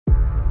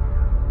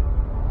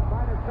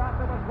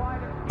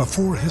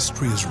Before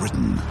history is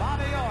written,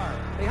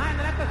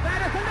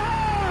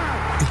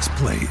 it's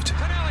played.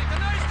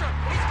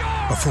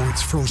 Before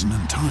it's frozen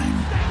in time,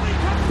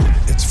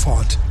 it's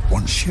fought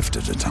one shift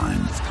at a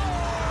time.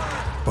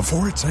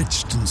 Before it's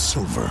etched in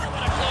silver,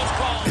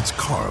 it's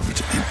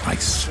carved in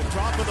ice.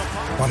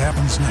 What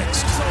happens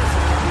next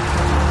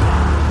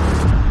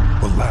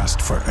will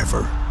last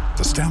forever.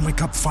 The Stanley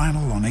Cup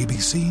Final on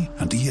ABC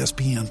and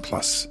ESPN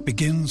Plus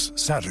begins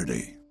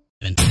Saturday.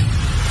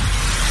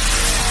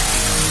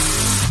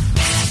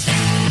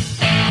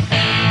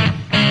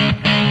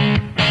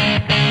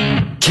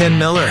 Ken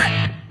Miller,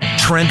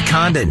 Trent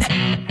Condon.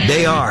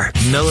 They are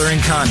Miller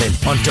and Condon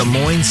on Des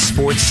Moines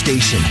Sports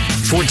Station,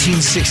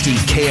 1460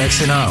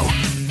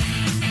 KXNO.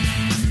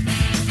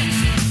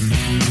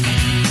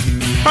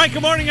 All right,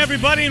 good morning,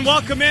 everybody, and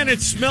welcome in.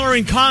 It's Miller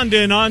and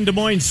Condon on Des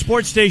Moines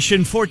Sports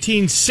Station,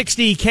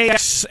 1460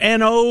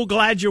 KXNO.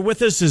 Glad you're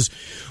with us as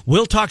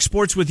we'll talk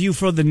sports with you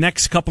for the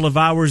next couple of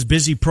hours.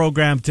 Busy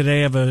program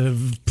today. I have a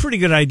pretty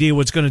good idea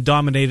what's going to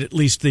dominate at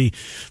least the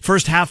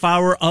first half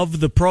hour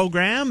of the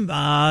program.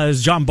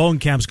 As John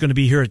Bohnkamp's going to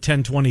be here at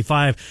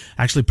 10:25,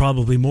 actually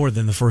probably more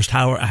than the first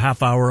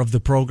half hour of the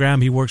program.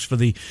 He works for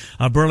the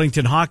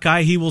Burlington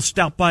Hawkeye. He will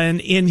stop by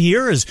in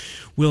here as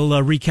we'll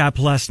recap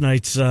last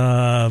night's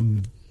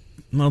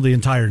the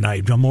entire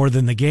night, more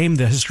than the game,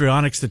 the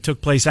histrionics that took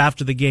place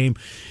after the game.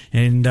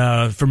 And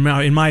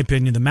in my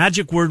opinion, the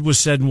magic word was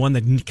said, and one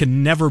that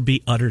can never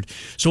be uttered.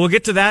 So we'll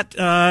get to that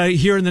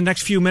here in the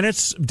next few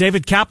minutes.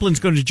 David Kaplan's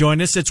going to join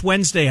us. It's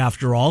Wednesday,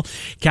 after all.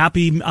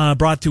 Cappy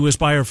brought to us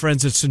by our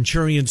friends at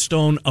Centurion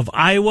Stone of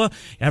Iowa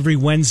every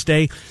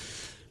Wednesday,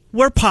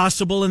 where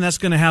possible, and that's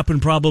going to happen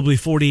probably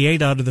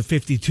 48 out of the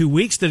 52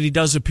 weeks that he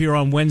does appear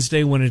on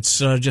Wednesday. When it's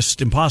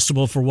just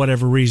impossible for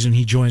whatever reason,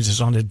 he joins us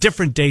on a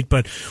different date.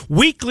 But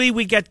weekly,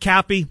 we get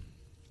Cappy.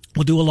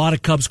 We'll do a lot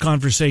of Cubs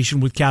conversation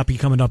with Cappy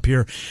coming up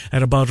here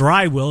at about, or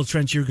I will.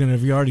 Trent, you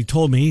already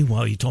told me,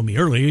 well, you told me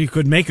earlier you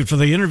couldn't make it for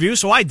the interview,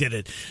 so I did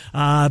it.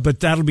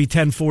 But that'll be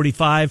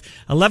 10:45.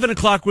 11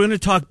 o'clock, we're going to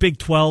talk Big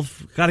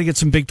 12. Got to get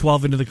some Big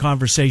 12 into the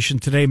conversation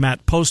today.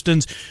 Matt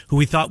Postins, who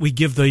we thought we'd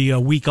give the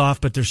week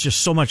off, but there's just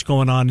so much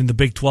going on in the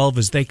Big 12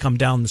 as they come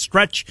down the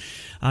stretch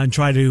and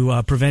try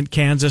to prevent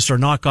Kansas or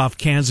knock off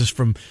Kansas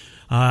from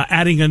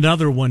adding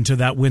another one to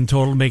that win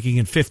total, making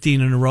it 15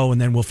 in a row, and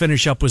then we'll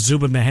finish up with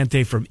Zubin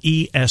Mehenti from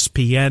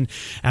ESPN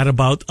at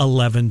about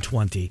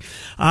 11:20.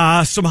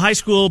 Some high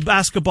school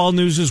basketball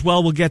news as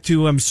well. We'll get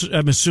to, I'm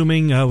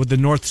assuming, with the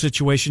North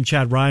situation.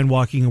 Chad Ryan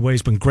walking away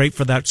has been great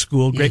for that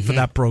school, great for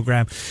that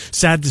program.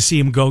 Sad to see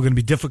him go. Going to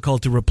be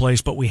difficult to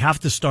replace, but we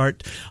have to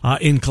start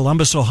in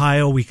Columbus,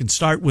 Ohio. We can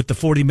start with the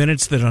 40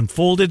 minutes that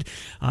unfolded.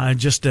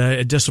 Just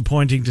a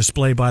disappointing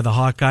display by the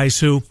Hawkeyes,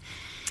 who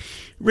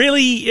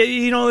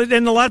really,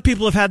 and a lot of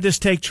people have had this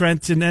take,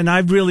 Trent, and I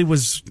really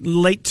was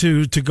late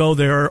to go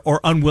there or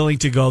unwilling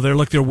to go there.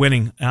 Look, they're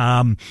winning.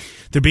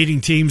 They're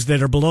beating teams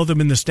that are below them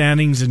in the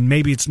standings, and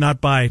maybe it's not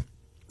by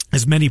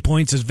as many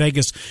points as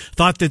Vegas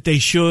thought that they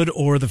should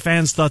or the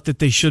fans thought that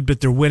they should,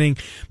 but they're winning.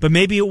 But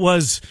maybe it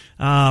was,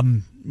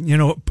 putting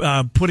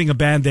a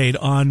Band-Aid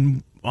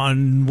on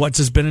what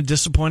has been a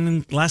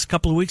disappointing last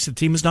couple of weeks. The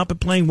team has not been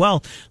playing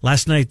well.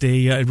 Last night,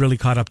 it really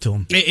caught up to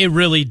them. It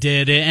really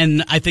did,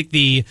 and I think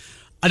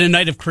on a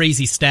night of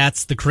crazy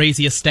stats, the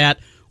craziest stat,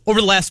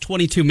 over the last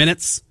 22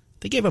 minutes,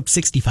 they gave up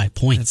 65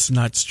 points. That's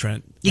nuts,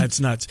 Trent. That's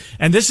nuts.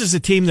 And this is a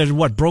team that,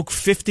 broke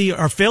 50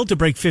 or failed to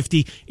break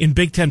 50 in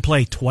Big Ten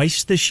play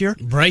twice this year?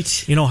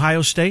 Right. In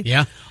Ohio State?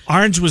 Yeah.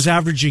 Arns was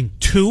averaging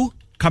 2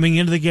 coming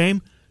into the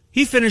game.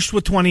 He finished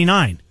with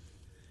 29.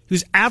 He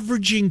was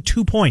averaging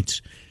 2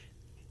 points.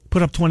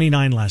 Put up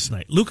 29 last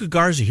night. Luka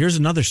Garza, here's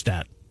another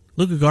stat.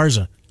 Luka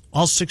Garza,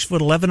 all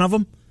 6'11" of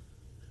them,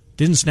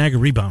 didn't snag a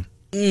rebound.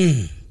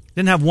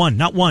 Didn't have one.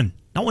 Not one.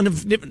 One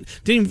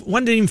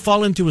didn't even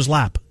fall into his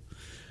lap.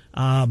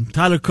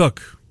 Tyler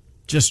Cook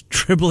just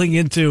dribbling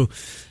into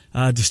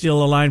to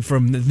steal a line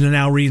from the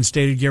now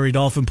reinstated Gary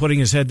Dolphin, putting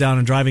his head down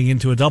and driving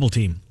into a double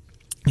team.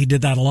 He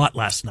did that a lot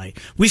last night.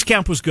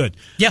 Wieskamp was good.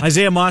 Yeah.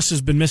 Isaiah Moss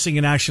has been missing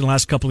in action the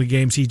last couple of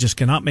games. He just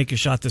cannot make a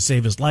shot to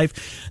save his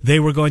life. They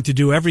were going to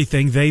do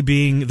everything, they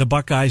being the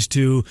Buckeyes,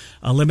 to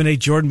eliminate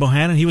Jordan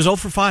Bohannon. He was 0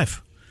 for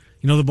 5.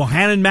 The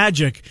Bohannon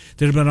magic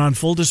that had been on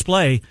full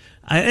display,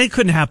 it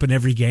couldn't happen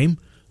every game.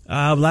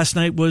 Last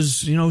night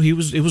was,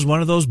 it was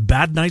one of those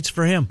bad nights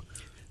for him.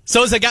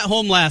 So as I got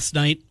home last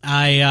night,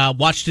 I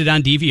watched it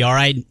on DVR.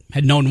 I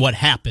had known what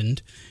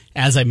happened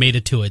as I made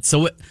it to it.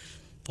 So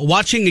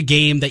watching a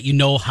game that you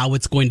know how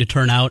it's going to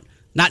turn out,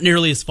 not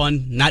nearly as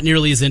fun, not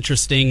nearly as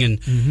interesting,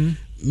 and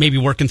maybe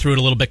working through it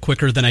a little bit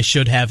quicker than I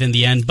should have in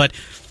the end. But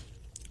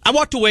I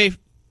walked away,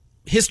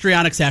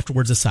 histrionics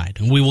afterwards aside,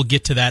 and we will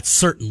get to that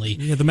certainly.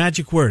 Yeah, the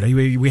magic word.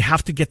 We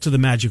have to get to the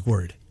magic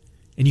word,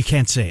 and you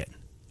can't say it.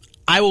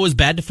 Iowa was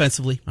bad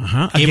defensively.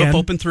 Gave up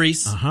open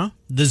threes.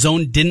 The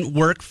zone didn't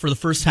work for the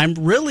first time,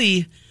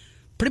 really,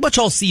 pretty much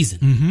all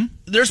season.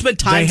 There's been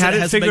times they had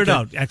it figured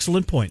out.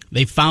 Excellent point.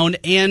 They found,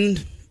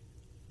 and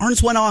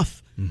Arns went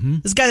off.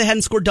 This guy that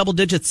hadn't scored double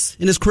digits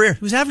in his career.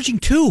 He was averaging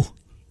 2.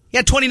 He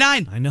had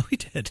 29. I know he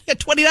did. He had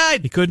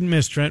 29. He couldn't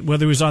miss, Trent,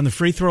 whether he was on the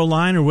free throw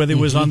line or whether he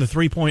was on the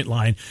 3-point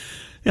line.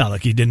 Yeah,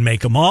 look, he didn't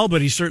make them all,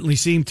 but he certainly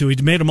seemed to. He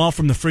made them all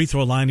from the free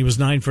throw line. He was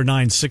 9 for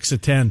 9, 6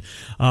 of 10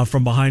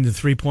 from behind the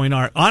 3-point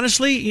arc.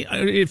 Honestly,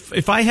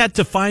 if I had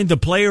to find the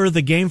player of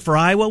the game for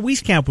Iowa,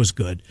 Wieskamp was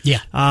good.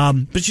 Yeah.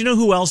 But you know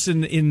who else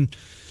in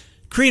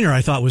Kriener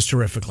I thought was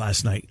terrific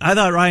last night? I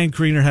thought Ryan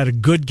Kriener had a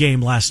good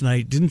game last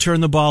night. Didn't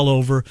turn the ball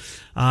over.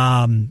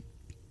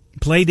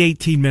 Played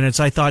 18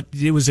 minutes. I thought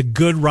it was a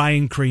good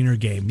Ryan Kriener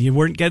game. You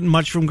weren't getting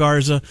much from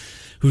Garza,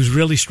 who's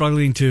really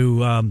struggling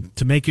to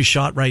make his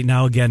shot right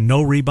now. Again,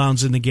 no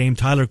rebounds in the game.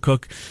 Tyler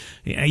Cook,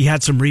 he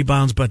had some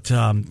rebounds, but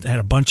had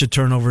a bunch of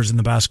turnovers in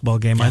the basketball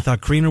game. Yeah. I thought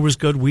Kriener was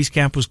good.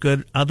 Wieskamp was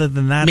good. Other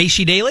than that,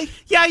 Macy Daly?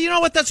 Yeah, you know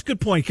what? That's a good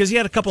point because he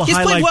had a couple of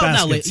highlight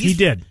baskets. He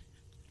did.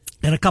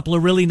 And a couple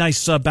of really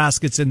nice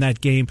baskets in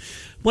that game.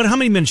 How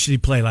many minutes did he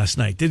play last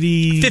night?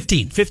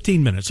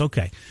 15 minutes.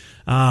 Okay.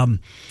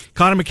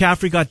 Connor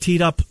McCaffrey got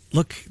teed up.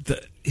 Look,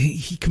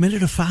 he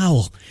committed a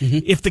foul. Mm-hmm.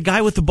 If the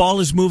guy with the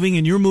ball is moving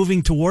and you're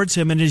moving towards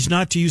him and he's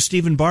not, to use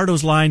Stephen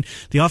Bardo's line,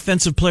 the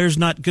offensive player's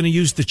not going to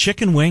use the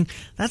chicken wing,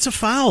 that's a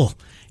foul.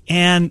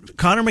 And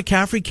Connor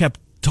McCaffrey kept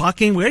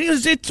talking.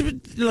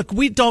 Look,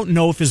 we don't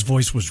know if his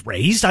voice was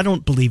raised. I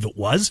don't believe it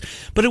was.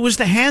 But it was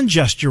the hand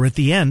gesture at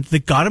the end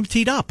that got him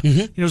teed up.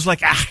 Mm-hmm. It was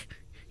like,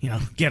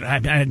 I'm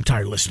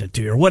tired of listening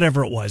to you, or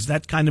whatever it was,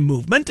 that kind of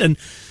movement. And,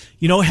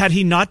 had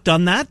he not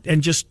done that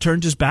and just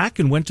turned his back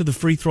and went to the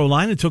free throw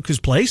line and took his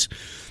place,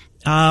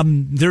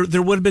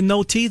 there would have been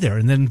no tee there.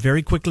 And then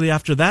very quickly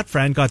after that,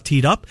 Fran got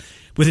teed up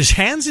with his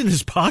hands in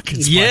his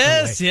pockets.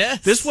 Yes.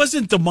 This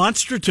wasn't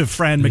demonstrative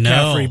Fran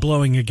McCaffrey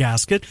blowing a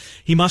gasket.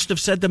 He must have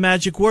said the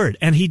magic word.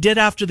 And he did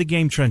after the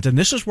game, Trent. And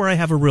this is where I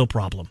have a real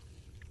problem.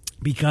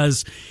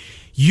 Because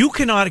you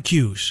cannot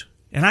accuse.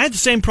 And I had the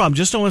same problem.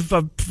 Just don't want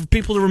for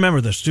people to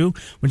remember this, too.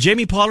 When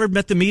Jamie Pollard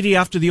met the media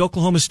after the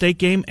Oklahoma State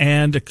game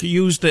and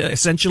accused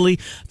essentially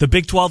the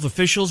Big 12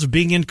 officials of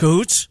being in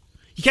cahoots,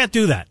 you can't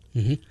do that.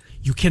 Mm-hmm.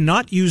 You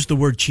cannot use the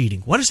word cheating.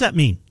 What does that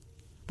mean?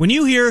 When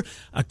you hear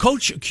a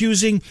coach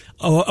accusing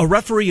a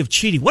referee of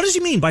cheating, what does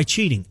he mean by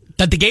cheating?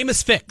 That the game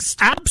is fixed.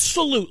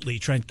 Absolutely,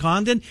 Trent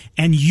Condon.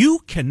 And you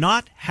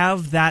cannot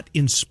have that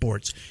in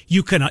sports.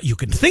 You can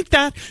think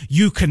that.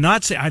 You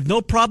cannot say, I have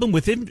no problem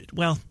with him.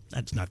 Well,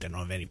 that's not that I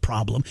don't have any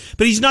problem.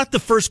 But he's not the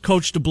first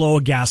coach to blow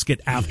a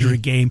gasket after a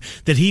game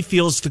that he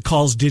feels the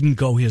calls didn't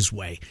go his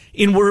way.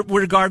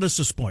 Regardless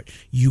of sport,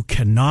 you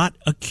cannot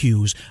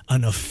accuse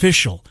an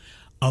official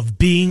of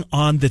being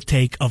on the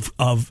take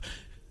of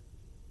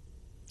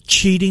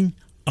cheating,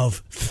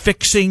 of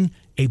fixing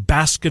a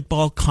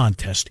basketball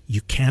contest.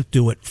 You can't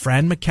do it.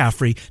 Fran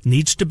McCaffrey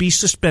needs to be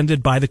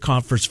suspended by the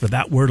conference for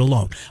that word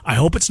alone. I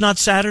hope it's not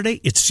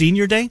Saturday. It's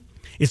senior day.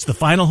 It's the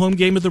final home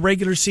game of the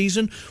regular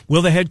season.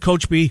 Will the head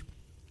coach be,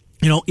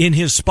 in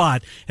his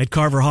spot at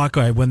Carver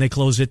Hawkeye when they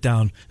close it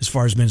down as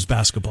far as men's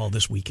basketball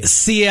this weekend?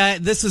 See,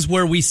 this is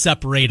where we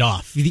separate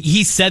off.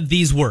 He said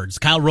these words.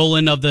 Kyle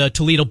Rowland of the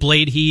Toledo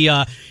Blade, he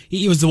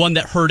was the one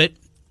that heard it.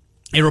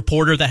 A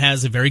reporter that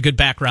has a very good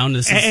background.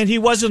 And he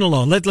wasn't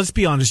alone. Let's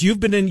be honest.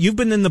 You've been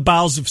in the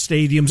bowels of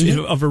stadiums,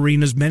 mm-hmm. of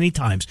arenas many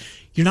times.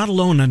 You're not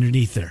alone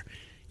underneath there.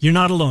 You're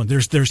not alone.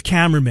 There's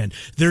cameramen.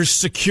 There's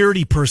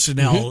security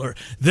personnel. Mm-hmm. Or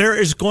there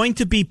is going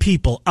to be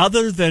people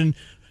other than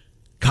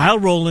Kyle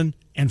Rowland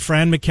and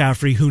Fran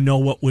McCaffrey who know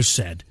what was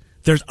said.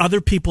 There's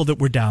other people that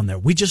were down there.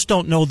 We just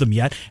don't know them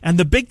yet. And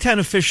the Big Ten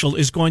official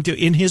is going to,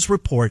 in his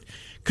report,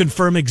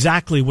 confirm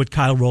exactly what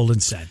Kyle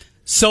Rowland said.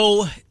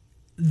 So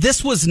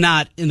this was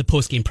not in the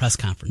post-game press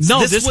conference.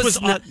 No, this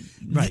was not.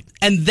 Right.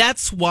 And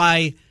that's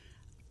why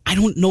I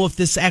don't know if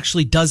this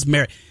actually does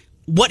merit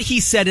what he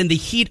said in the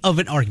heat of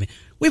an argument.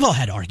 We've all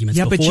had arguments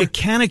before. But you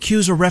can't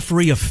accuse a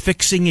referee of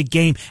fixing a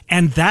game,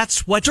 and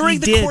that's what during he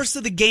the did. course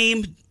of the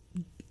game,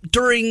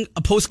 during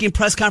a post-game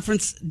press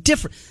conference,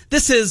 different.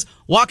 This is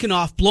walking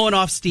off, blowing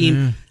off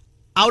steam,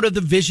 out of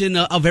the vision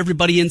of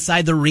everybody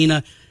inside the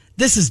arena.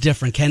 This is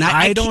different, Ken.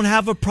 I don't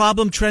have a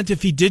problem, Trent,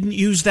 if he didn't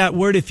use that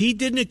word. If he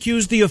didn't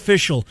accuse the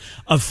official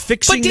of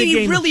fixing the game. But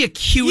did he really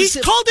accuse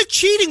He's called it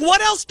cheating. What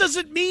else does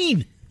it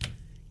mean?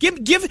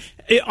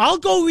 I'll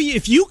go,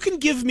 if you can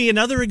give me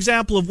another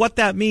example of what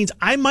that means,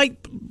 I might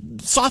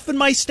soften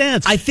my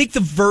stance. I think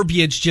the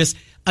verbiage just,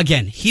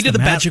 again, heat of the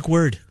magic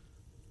word.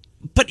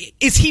 But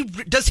does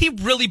he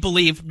really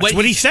believe that's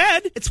what he said?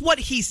 It's what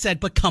he said,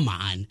 but come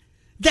on.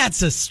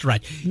 That's a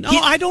stretch. No,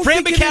 I don't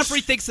Fran think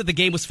McCaffrey thinks that the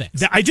game was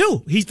fixed. I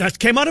do. That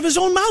came out of his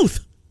own mouth.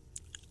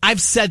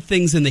 I've said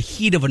things in the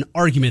heat of an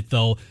argument,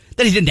 though,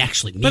 that he didn't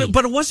actually mean.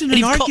 But it wasn't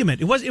an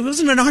argument. It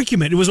wasn't an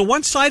argument. It was a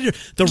one-sided.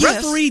 The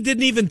referee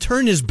didn't even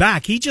turn his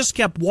back. He just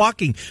kept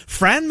walking.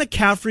 Fran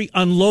McCaffrey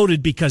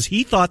unloaded because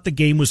he thought the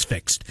game was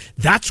fixed.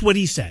 That's what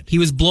he said. He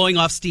was blowing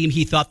off steam.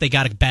 He thought they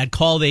got a bad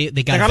call. They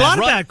got a lot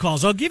of bad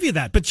calls. I'll give you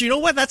that. But you know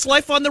what? That's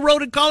life on the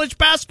road in college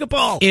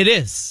basketball. It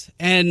is.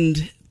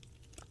 And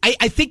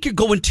I think you're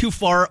going too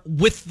far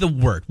with the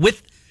word.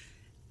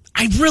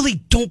 I really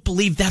don't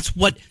believe that's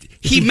what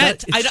he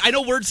meant. I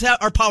know words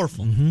are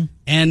powerful,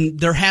 and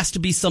there has to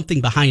be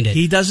something behind it.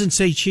 He doesn't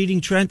say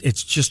cheating, Trent.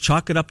 It's just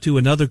chalk it up to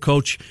another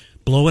coach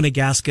blowing a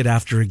gasket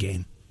after a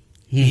game.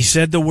 He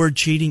said the word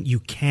cheating. You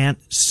can't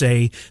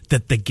say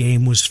that the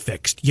game was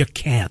fixed. You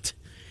can't.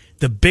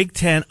 The Big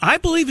Ten, I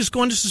believe, is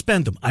going to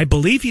suspend him. I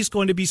believe he's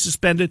going to be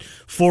suspended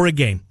for a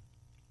game.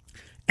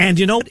 And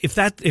you know, if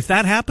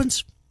that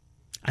happens,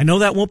 I know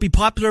that won't be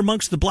popular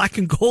amongst the black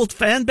and gold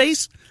fan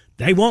base.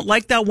 They won't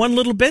like that one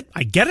little bit.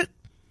 I get it.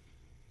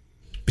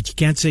 But you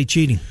can't say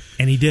cheating.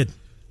 And he did.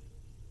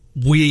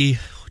 We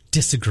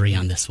disagree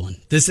on this one.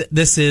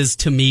 This is,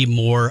 to me,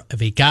 more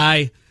of a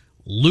guy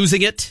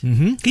losing it.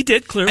 Mm-hmm. He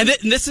did, clearly.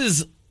 And this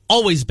has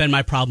always been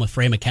my problem with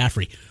Fran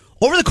McCaffrey.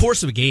 Over the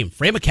course of a game,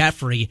 Fran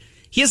McCaffrey,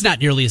 he is not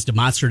nearly as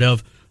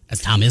demonstrative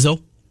as Tom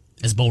Izzo,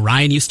 as Bo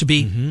Ryan used to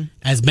be,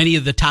 as many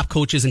of the top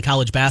coaches in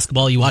college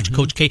basketball. You watch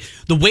Coach K,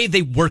 the way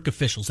they work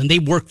officials, and they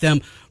work them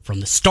from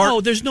the start.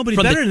 Oh, there's nobody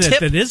better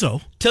than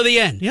Izzo. To the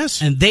end.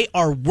 Yes. And they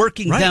are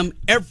working them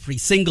every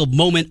single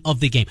moment of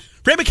the game.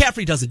 Fran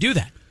McCaffrey doesn't do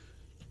that.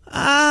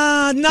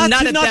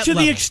 Not to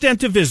the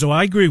extent of Izzo.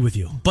 I agree with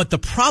you. But the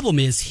problem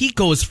is he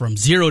goes from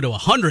 0 to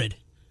 100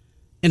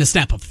 in a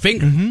snap of a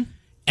finger.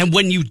 And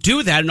when you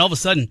do that, and all of a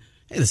sudden,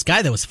 hey, this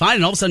guy that was fine,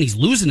 and all of a sudden he's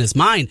losing his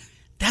mind,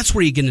 that's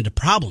where you get into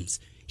problems.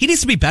 He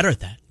needs to be better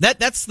at that.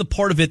 That's the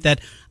part of it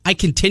that I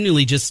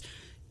continually just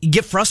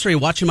get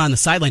frustrated watching him on the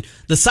sideline.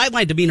 The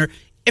sideline demeanor,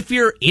 if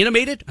you're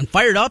animated and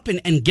fired up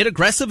and get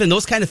aggressive and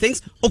those kind of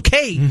things,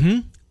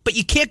 okay. But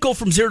you can't go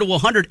from 0 to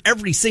 100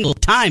 every single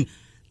time.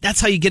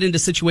 That's how you get into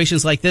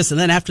situations like this. And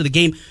then after the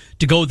game,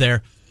 to go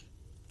there.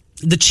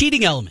 The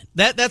cheating element,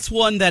 that's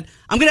one that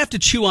I'm going to have to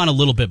chew on a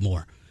little bit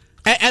more.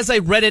 As I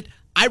read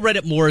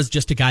it more as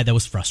just a guy that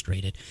was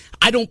frustrated.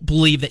 I don't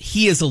believe that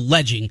he is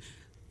alleging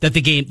that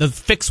the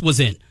fix was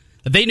in.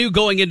 That they knew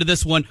going into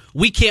this one,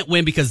 we can't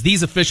win because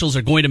these officials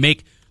are going to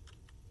make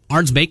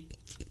Arns make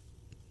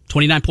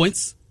 29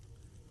 points.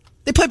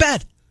 They play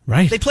bad.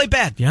 Right. They play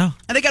bad. Yeah.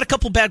 And they got a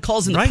couple bad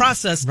calls in the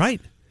process.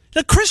 Right.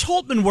 Now, Chris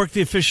Holtman worked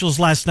the officials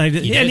last night,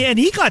 and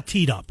he got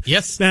teed up.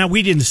 Yes. Now,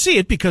 we didn't see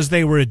it because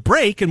they were at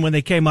break, and when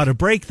they came out of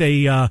break,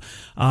 they let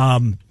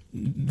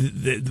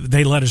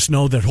us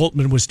know that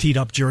Holtman was teed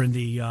up during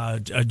the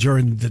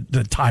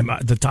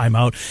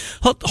timeout.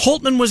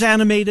 Holtman was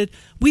animated.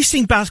 We've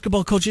seen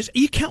basketball coaches.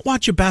 You can't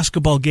watch a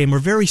basketball game, or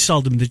very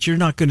seldom that you're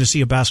not going to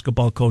see a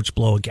basketball coach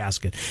blow a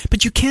gasket.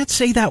 But you can't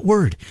say that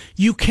word.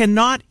 You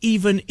cannot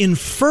even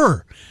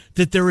infer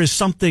that there is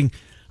something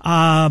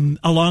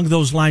along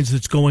those lines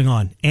that's going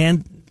on.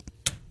 And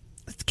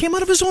it came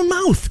out of his own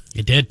mouth.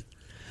 It did.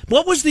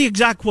 What was the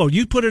exact quote?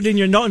 You put it in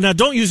your note. Now,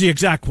 don't use the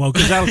exact quote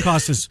because that'll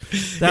cost us.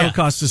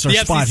 Cost us our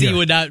spot here. The FCC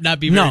would not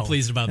be very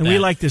pleased about that. And we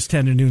like this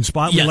 10 to noon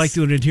spot. Yes. We like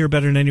doing it here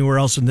better than anywhere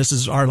else, and this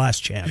is our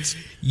last chance.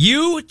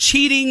 You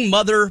cheating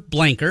mother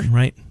blanker.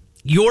 Right.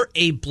 You're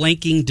a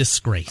blanking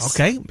disgrace.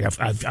 Okay.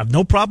 I've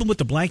no problem with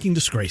the blanking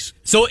disgrace.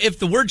 So if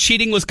the word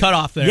cheating was cut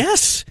off there.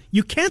 Yes.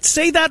 You can't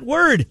say that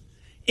word.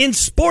 In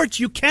sports,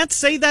 you can't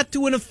say that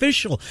to an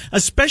official,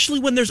 especially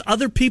when there's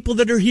other people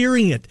that are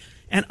hearing it,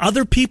 and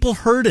other people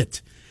heard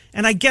it.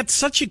 And I get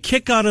such a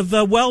kick out of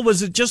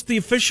was it just the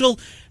official?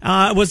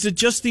 Was it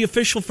just the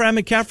official Fran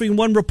McCaffrey and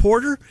one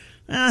reporter?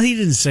 He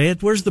didn't say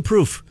it. Where's the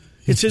proof?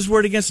 It's his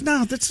word against.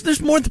 No,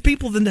 there's more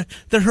people that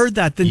heard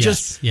that than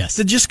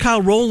just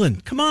Kyle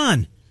Rowland. Come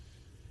on,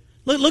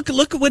 look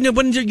when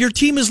your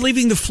team is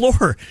leaving the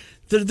floor.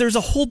 There's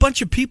a whole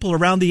bunch of people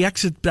around the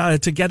exit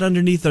to get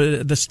underneath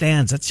the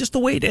stands. That's just the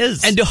way it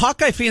is. And do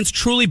Hawkeye fans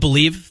truly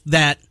believe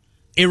that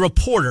a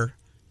reporter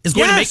is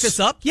going to make this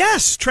up?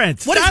 Yes,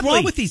 Trent. What is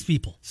wrong with these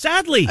people?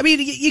 Sadly. I mean,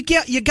 you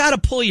got to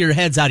pull your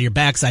heads out of your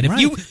backside.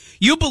 If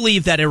you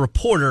believe that a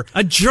reporter,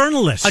 a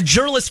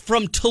journalist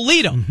from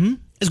Toledo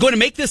is going to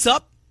make this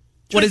up,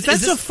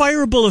 that's a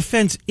fireable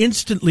offense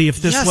instantly if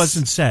this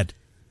wasn't said.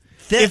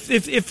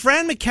 If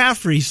Fran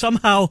McCaffrey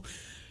somehow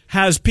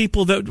has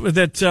people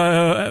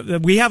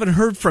that we haven't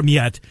heard from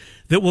yet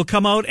that will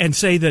come out and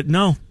say that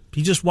no,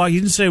 he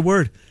didn't say a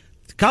word.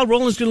 Kyle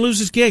Rowland's going to lose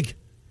his gig.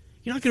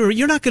 You're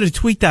not going to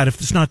tweet that if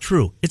it's not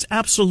true. It's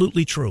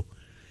absolutely true.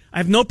 I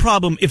have no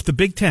problem if the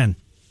Big Ten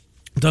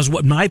does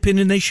what, in my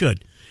opinion, they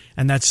should,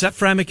 and that's set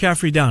Fran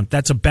McCaffrey down.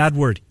 That's a bad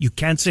word. You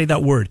can't say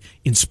that word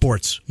in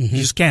sports. You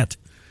just can't,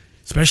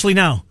 especially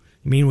now.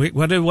 I mean,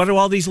 what do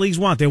all these leagues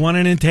want? They want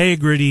an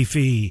integrity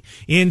fee.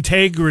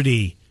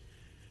 Integrity.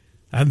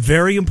 A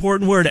very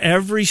important word.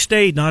 Every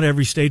state, not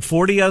every state,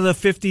 40 of the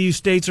 50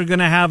 states are going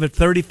to have it,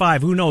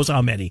 35. Who knows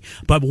how many?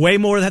 But way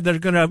more that they're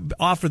going to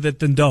offer that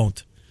than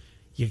don't.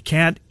 You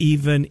can't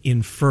even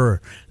infer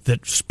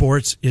that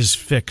sports is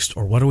fixed.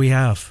 Or what do we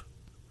have?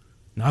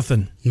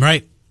 Nothing.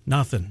 Right.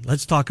 Nothing.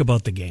 Let's talk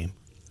about the game.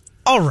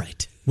 All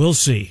right. We'll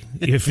see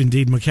if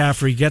indeed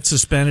McCaffrey gets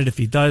suspended. If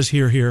he does,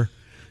 here.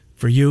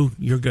 For you,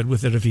 you're good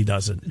with it if he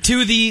doesn't.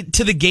 To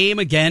the game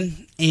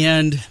again,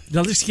 and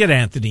now let's get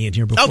Anthony in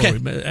here before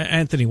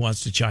Anthony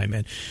wants to chime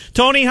in.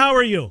 Tony, how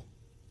are you?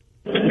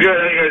 Good. How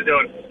you guys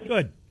doing?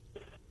 Good.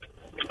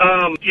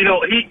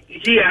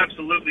 He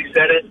absolutely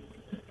said it.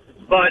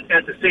 but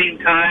at the same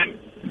time,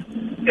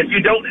 if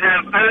you don't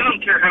have, I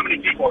don't care how many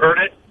people heard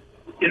it,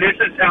 and this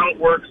is how it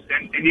works,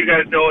 and you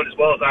guys know it as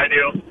well as I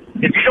do.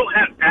 If you don't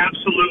have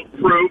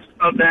absolute proof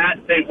of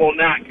that, they will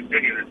not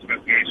continue this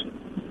investigation.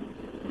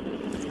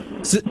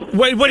 So,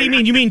 what do you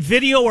mean? You mean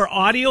video or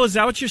audio? Is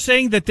that what you're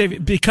saying? That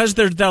because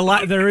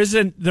there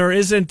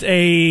isn't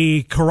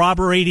a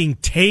corroborating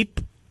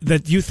tape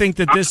that you think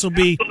that this will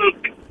be?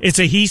 Absolutely. It's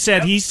a he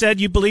said, he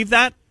said. You believe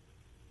that?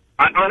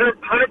 100%.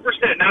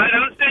 Now, I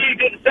don't say you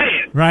didn't say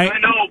it. Right. I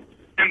know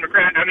Tim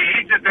McCracken. I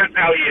mean, that's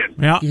how he is.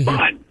 Yeah. Mm-hmm.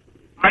 But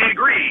I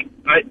agree.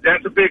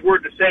 That's a big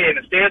word to say in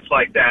a stance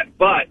like that.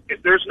 But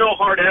if there's no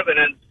hard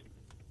evidence,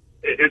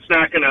 it's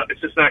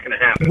just not gonna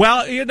happen.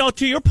 Well,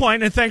 to your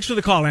point, and thanks for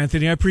the call,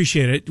 Anthony. I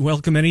appreciate it.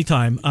 Welcome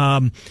anytime.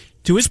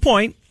 To his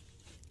point,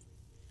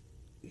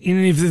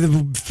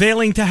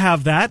 failing to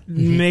have that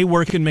may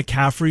work in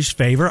McCaffrey's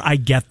favor. I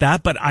get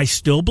that, but I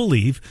still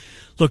believe.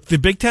 Look, the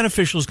Big Ten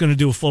official is going to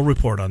do a full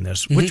report on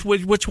this.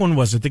 Which one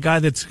was it? The guy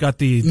that's got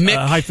the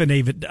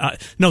hyphenated?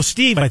 No,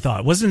 Steve. I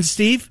thought wasn't it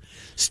Steve?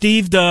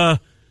 Steve the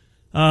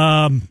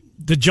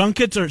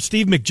Junkins or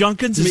Steve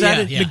McJunkins? Is that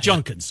it? Yeah,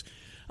 McJunkins.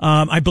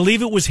 I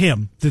believe it was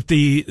him that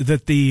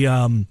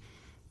the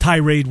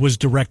tirade was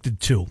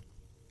directed to.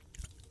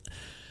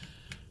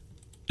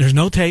 There's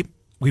no tape.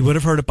 We would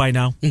have heard it by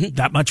now.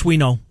 That much we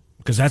know,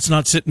 because that's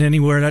not sitting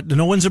anywhere.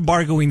 No one's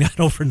embargoing that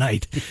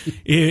overnight.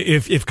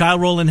 If Kyle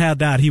Rowland had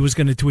that, he was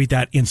going to tweet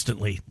that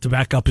instantly to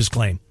back up his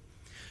claim.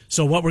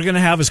 So what we're going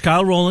to have is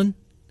Kyle Rowland,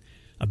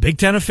 a Big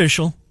Ten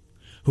official,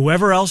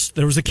 whoever else.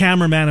 There was a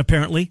cameraman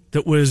apparently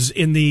that was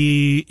in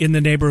the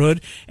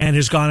neighborhood and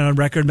has gone on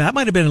record. That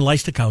might have been in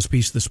Leistikow's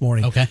piece this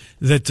morning. Okay,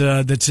 that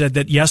said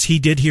that yes, he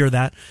did hear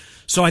that.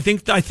 So I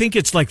think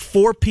it's like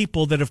 4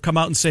 people that have come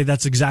out and say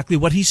that's exactly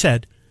what he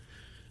said.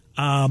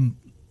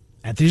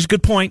 Anthony's a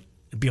good point.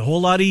 It'd be a whole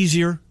lot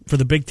easier for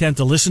the Big Ten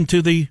to listen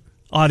to the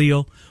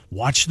audio,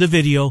 watch the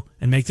video,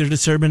 and make their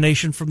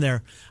determination from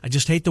there. I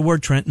just hate the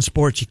word, Trent, in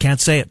sports. You can't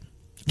say it.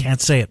 You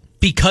can't say it.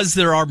 Because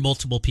there are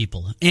multiple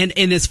people. And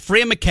as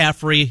Fran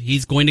McCaffrey,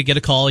 he's going to get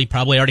a call. He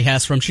probably already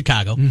has from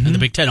Chicago and the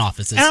Big Ten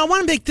offices. And I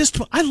want to make this...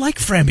 I like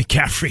Fran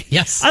McCaffrey.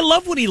 Yes. I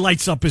love when he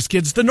lights up his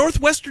kids. The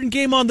Northwestern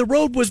game on the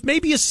road was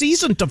maybe a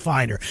season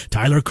definer.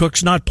 Tyler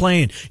Cook's not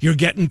playing. You're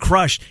getting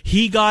crushed.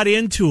 He got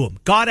into him,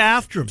 got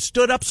after him,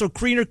 stood up so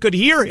Kriener could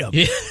hear him.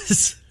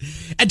 Yes.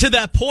 And to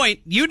that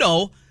point,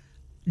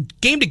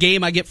 game to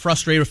game, I get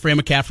frustrated with Fran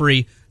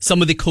McCaffrey,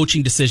 some of the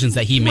coaching decisions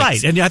that he makes.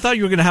 Right, and I thought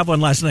you were going to have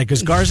one last night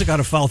because Garza got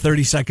a foul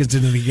 30 seconds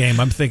into the game.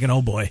 I'm thinking,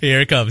 oh boy.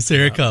 Here it comes.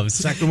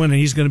 Second one, and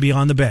he's going to be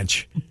on the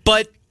bench.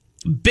 But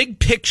big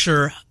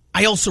picture,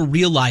 I also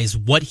realize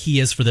what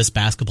he is for this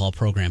basketball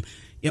program.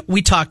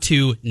 We talk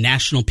to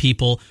national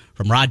people,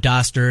 from Rod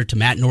Doster to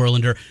Matt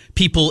Norlander,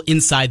 people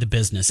inside the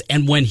business.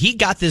 And when he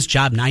got this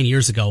job 9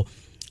 years ago,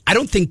 I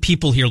don't think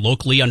people here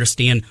locally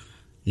understand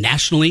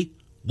nationally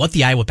what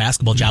the Iowa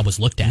basketball job was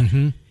looked at.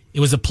 It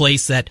was a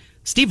place that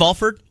Steve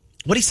Alford,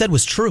 what he said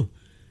was true.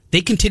 They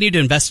continued to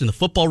invest in the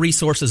football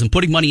resources and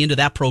putting money into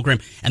that program,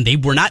 and they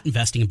were not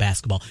investing in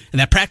basketball.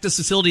 And that practice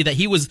facility that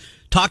he was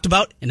talked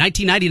about in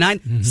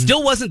 1999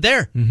 still wasn't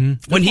there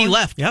when he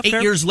left 8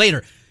 years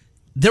later.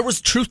 There was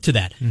truth to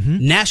that.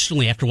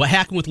 Nationally, after what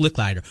happened with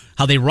Licklider,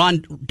 how they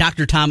run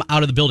Dr. Tom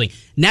out of the building,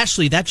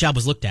 nationally, that job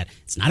was looked at.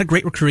 It's not a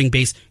great recruiting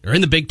base. You're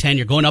in the Big Ten.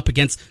 You're going up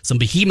against some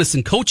behemoths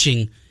in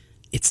coaching.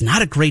 It's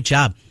not a great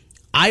job.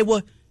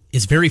 Iowa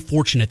is very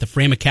fortunate that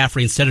Fran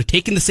McCaffrey, instead of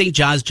taking the St.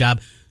 John's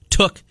job,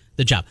 took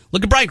the job.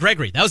 Look at Brian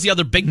Gregory. That was the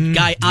other big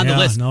guy on the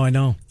list. No, I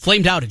know.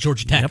 Flamed out at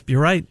Georgia Tech. Yep,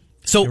 you're right.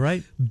 So, you're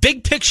right.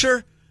 Big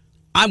picture,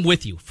 I'm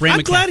with you. Fran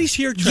McCaffrey. glad he's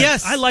here, Trent.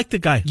 Yes. I like the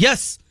guy.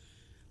 Yes.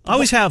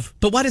 Always have.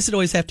 But why does it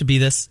always have to be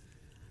this?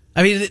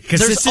 I mean,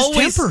 there's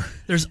always temper.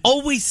 There's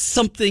always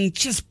something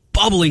just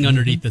bubbling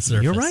underneath the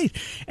surface. You're right.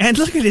 And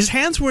look at his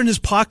hands were in his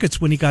pockets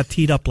when he got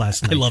teed up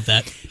last night. I love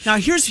that. Now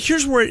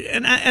here's where,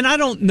 and I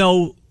don't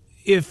know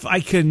if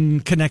I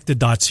can connect the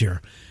dots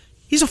here.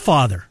 He's a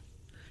father.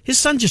 His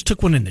son just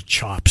took one in the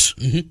chops.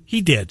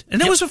 He did,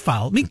 and there was a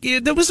foul. I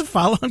mean, there was a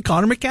foul on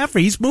Connor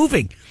McCaffrey. He's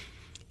moving.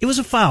 It was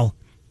a foul.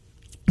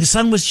 His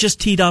son was just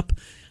teed up.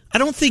 I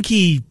don't think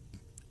he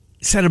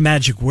said a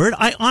magic word.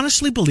 I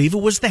honestly believe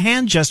it was the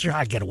hand gesture.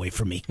 Get away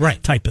from me,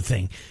 right? Type of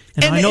thing.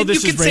 And I know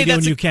this is radio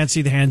and you can't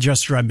see the hand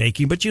gesture I'm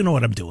making, but you know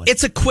what I'm doing.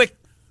 It's a quick.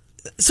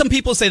 Some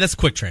people say that's a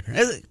quick trigger.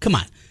 Come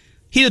on,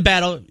 heated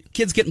battle.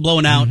 Kid's getting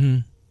blown out.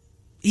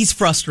 He's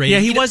frustrated. Yeah,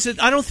 he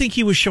wasn't. I don't think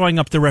he was showing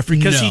up the referee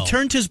because he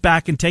turned his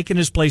back and taken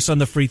his place on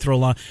the free throw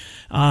line,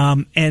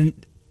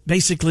 and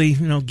basically,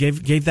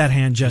 gave that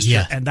hand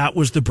gesture, and that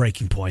was the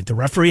breaking point. The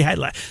referee had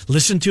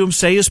listened to him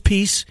say his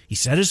piece. He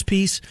said his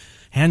piece.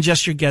 Hand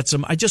gesture gets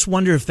him. I just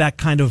wonder if that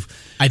kind of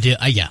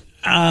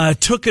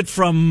took it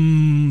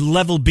from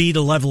level B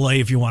to level A,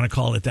 if you want to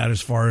call it that, as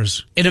far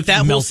as and if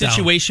that whole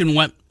situation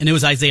went and it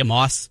was Isaiah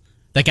Moss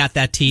that got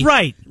that tee,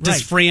 right?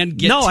 Does Fran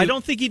get? No, I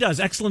don't think he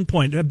does. Excellent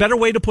point. A better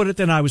way to put it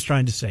than I was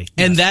trying to say.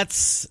 And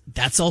that's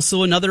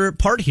also another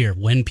part here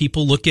when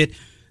people look at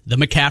the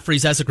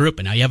McCaffreys as a group,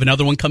 and now you have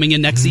another one coming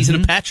in next season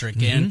of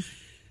Patrick, and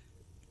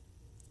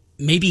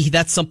maybe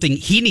that's something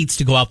he needs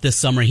to go out this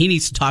summer. He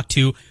needs to talk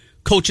to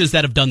coaches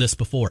that have done this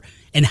before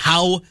and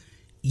how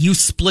you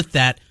split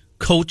that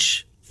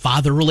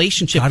coach-father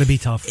relationship. Got to be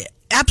tough.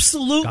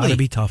 Absolutely. Got to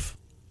be tough.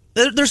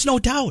 There's no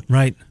doubt.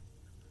 Right.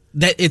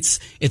 That it's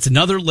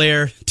another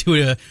layer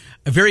to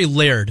a very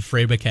layered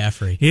Fred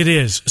McCaffrey. It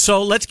is.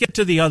 So let's get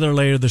to the other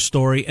layer of the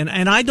story. And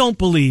I don't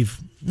believe,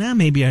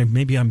 maybe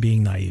I'm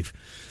being naive.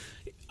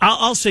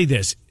 I'll say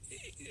this.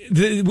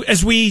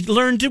 As we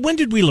learned, when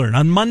did we learn?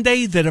 On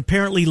Monday that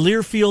apparently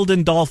Learfield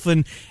and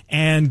Dolphin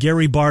and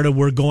Gary Barta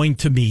were going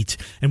to meet.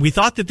 And we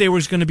thought that there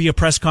was going to be a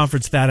press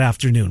conference that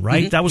afternoon,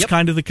 right? That was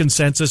kind of the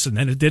consensus, and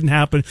then it didn't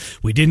happen.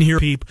 We didn't hear a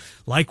peep.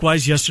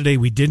 Likewise, yesterday,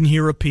 we didn't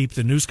hear a peep.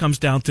 The news comes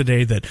down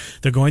today that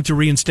they're going to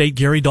reinstate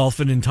Gary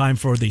Dolphin in time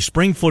for the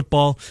spring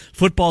football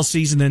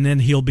season, and then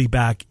he'll be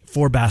back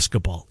for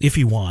basketball if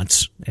he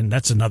wants. And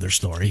that's another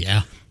story.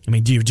 Yeah. I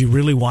mean, do you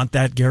really want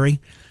that, Gary?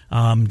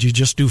 Do you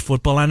just do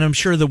football? And I'm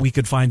sure that we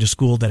could find a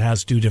school that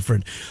has two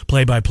different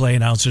play-by-play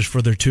announcers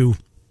for their two,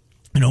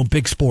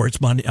 big sports,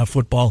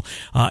 football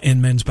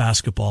and men's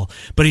basketball.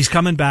 But he's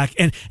coming back.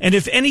 And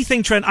if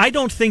anything, Trent, I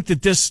don't think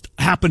that this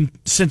happened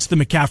since the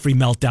McCaffrey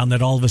meltdown,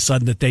 that all of a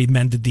sudden that they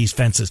mended these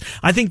fences.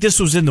 I think this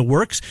was in the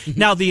works. Mm-hmm.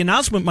 Now, the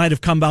announcement might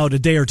have come out a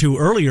day or two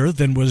earlier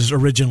than was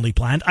originally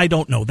planned. I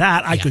don't know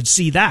that. I could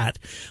see that.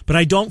 But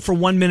I don't for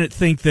 1 minute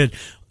think that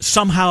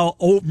somehow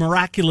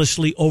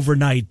miraculously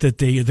overnight that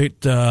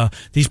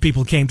these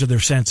people came to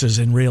their senses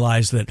and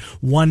realized that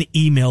one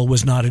email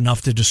was not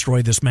enough to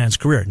destroy this man's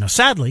career. Now,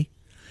 sadly,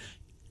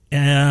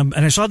 and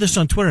I saw this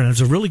on Twitter, and it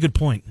was a really good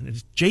point.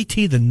 It's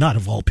JT the Nut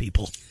of all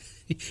people.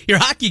 Your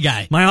hockey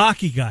guy. My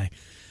hockey guy.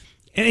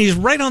 And he's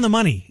right on the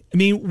money. I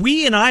mean,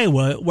 we in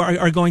Iowa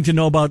are going to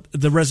know about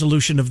the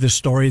resolution of this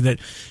story that,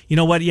 you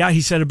know what,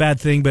 he said a bad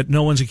thing, but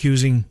no one's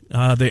accusing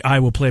the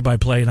Iowa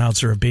play-by-play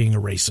announcer of being a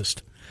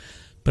racist.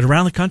 But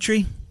around the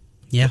country,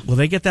 will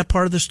they get that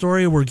part of the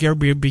story, or will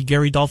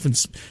Gary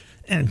Dolphin's?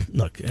 And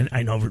look,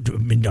 I know,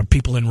 are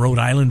people in Rhode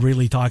Island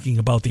really talking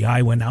about the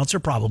Iowa announcer?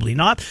 Probably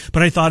not,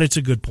 but I thought it's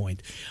a good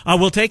point.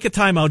 We'll take a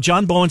timeout.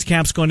 John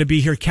Bowenskamp's going to be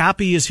here.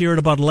 Cappy is here at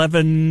about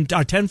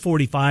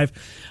 10:45.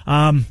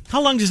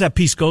 How long does that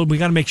piece go? We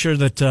got to make sure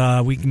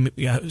that we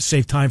can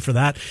save time for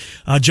that.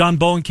 John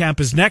Bowenkamp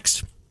is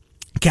next.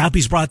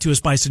 Cappy's brought to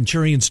us by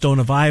Centurion Stone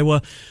of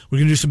Iowa. We're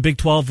going to do some Big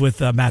 12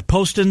 with Matt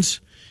Postins.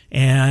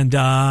 And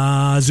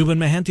Zubin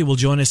Mehenti will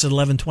join us at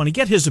 11:20.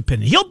 Get his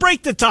opinion. He'll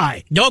break the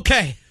tie.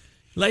 Okay.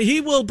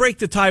 He will break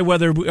the tie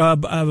whether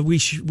we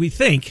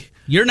think.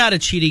 You're not a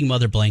cheating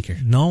mother blanker.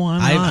 No,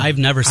 I'm not. I've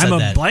never said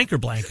that. I'm a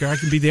blanker. I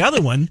can be the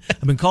other one.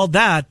 I've been called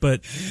that,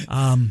 but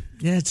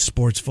it's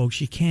sports,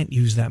 folks. You can't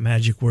use that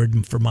magic word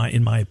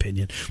in my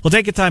opinion. We'll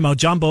take a timeout.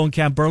 John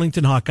Bowenkamp,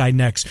 Burlington Hawkeye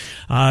next.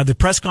 The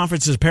press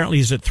conference apparently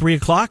is at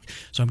 3:00,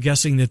 so I'm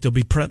guessing that there'll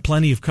be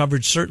plenty of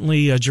coverage,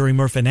 certainly Jerry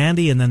Murph and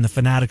Andy, and then the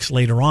Fanatics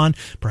later on.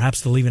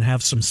 Perhaps they'll even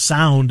have some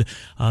sound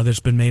that's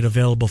been made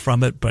available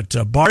from it. But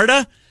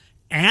Barta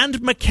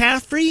and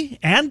McCaffrey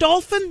and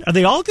Dolphin, are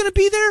they all going to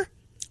be there?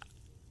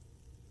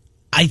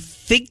 I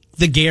think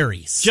the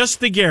Garys.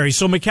 Just the Garys.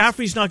 So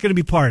McCaffrey's not going to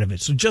be part of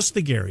it. So just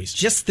the Garys.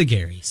 Just the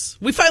Garys.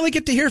 We finally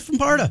get to hear from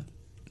Barta.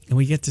 And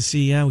we get to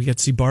see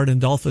Barta and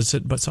Dolphin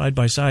sit side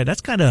by side. That's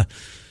kind of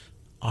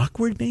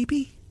awkward,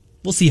 maybe?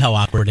 We'll see how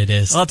awkward it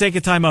is. I'll take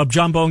a timeout.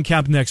 John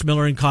Bowenkamp next.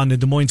 Miller and Condon,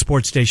 Des Moines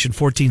Sports Station,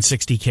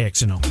 1460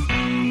 KXNO.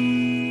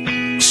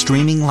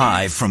 Streaming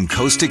live from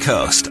coast to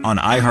coast on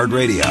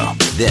iHeartRadio.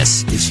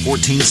 This is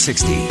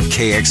 1460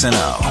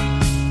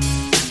 KXNO.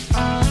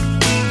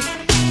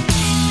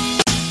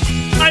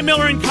 Hi,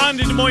 Miller and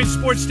Condon, Des Moines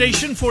Sports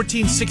Station,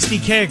 1460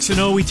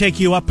 KXNO. We take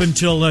you up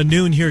until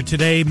noon here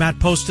today. Matt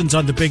Poston's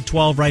on the Big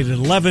 12 right at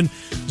 11.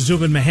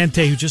 Zubin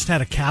Mehenti, who just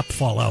had a cap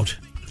fall out.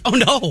 Oh,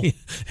 no.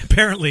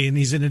 Apparently, and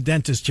he's in a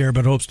dentist chair,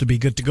 but hopes to be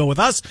good to go with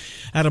us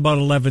at about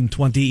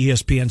 11:20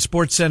 ESPN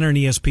Sports Center. And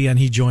ESPN,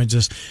 he joins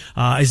us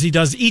as he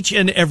does each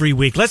and every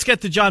week. Let's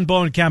get to John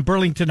Bowenkamp,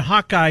 Burlington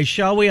Hawkeye,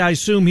 shall we? I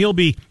assume he'll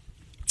be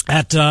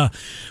at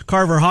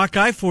Carver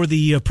Hawkeye for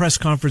the press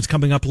conference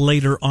coming up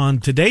later on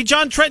today.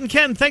 John, Trent, and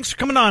Ken, thanks for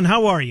coming on.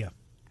 How are you?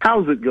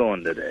 How's it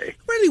going today?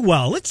 Really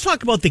well. Let's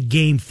talk about the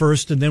game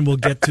first, and then we'll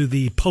get to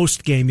the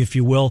post-game, if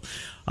you will,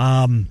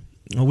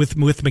 with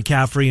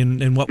McCaffrey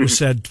and what was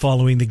said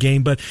following the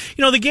game. But,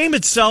 the game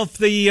itself,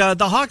 the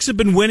Hawks have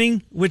been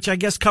winning, which I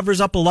guess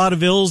covers up a lot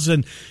of ills.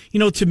 And,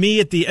 to me,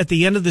 at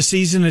the end of the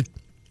season,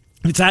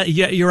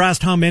 you're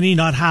asked how many,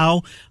 not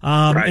how.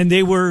 Right. And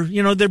they were,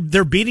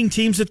 they're beating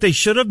teams that they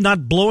should have,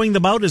 not blowing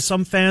them out as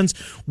some fans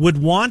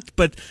would want.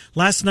 But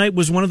last night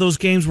was one of those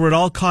games where it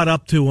all caught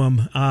up to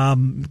them,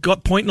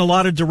 pointing a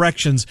lot of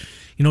directions.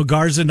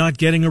 Garza not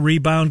getting a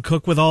rebound,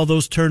 Cook with all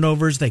those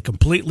turnovers. They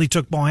completely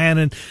took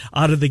Bohannon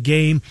out of the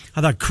game.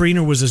 I thought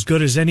Kriener was as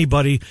good as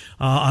anybody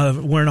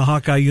wearing a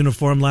Hawkeye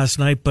uniform last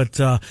night, but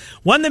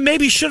one that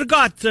maybe should have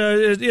got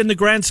in the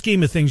grand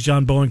scheme of things,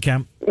 John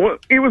Bowenkamp. Well,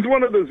 it was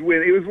one of those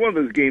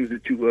games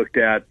that you looked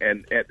at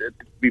and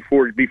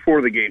before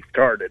the game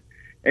started,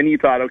 and you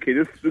thought, okay,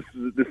 this is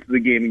a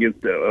game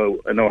against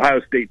an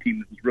Ohio State team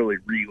that was really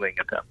reeling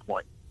at that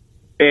point.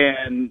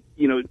 And,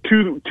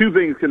 two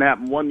things can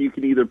happen. One, you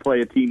can either play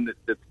a team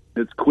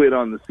that's quit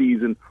on the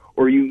season,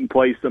 or you can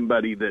play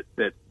somebody that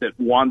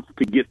wants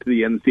to get to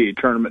the NCAA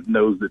tournament and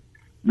knows that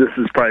this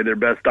is probably their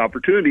best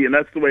opportunity, and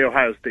that's the way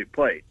Ohio State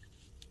played.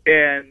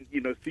 And,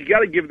 so you got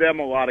to give them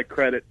a lot of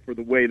credit for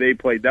the way they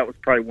played. That was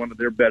probably one of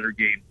their better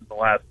games in the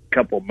last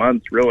couple of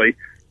months, really,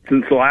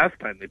 since the last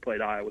time they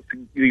played Iowa. So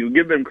you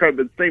give them credit,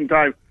 but at the same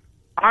time,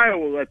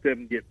 Iowa let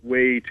them get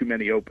way too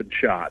many open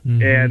shots.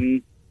 Mm-hmm.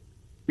 And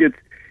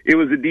it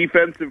was a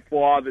defensive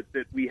flaw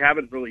that we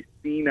haven't really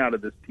seen out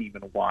of this team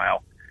in a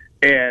while.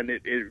 And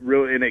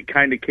it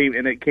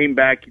came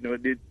back,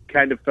 it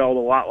kind of felt a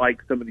lot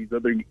like some of these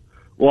other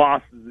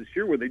losses this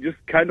year where they just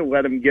kind of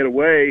let them get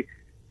away.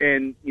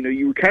 And,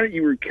 you were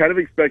kind of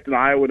expecting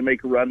Iowa to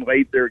make a run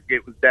late there.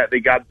 It was that they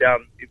got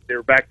down, they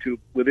were back to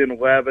within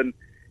 11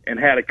 and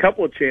had a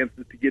couple of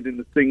chances to get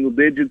into single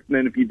digits. And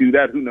then if you do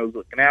that, who knows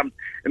what can happen?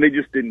 And they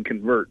just didn't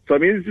convert. So,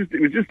 it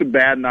was just a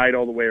bad night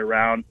all the way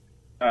around.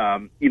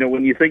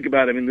 When you think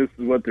about it, this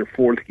is their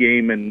fourth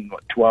game in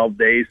 12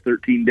 days,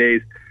 13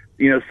 days.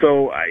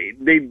 So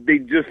they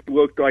just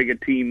looked like a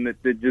team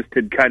that just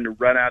had kind of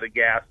run out of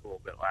gas a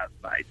little bit last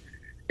night.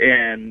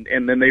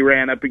 And then they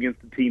ran up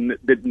against a team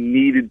that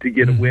needed to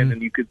get a win,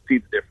 and you could see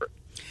the difference.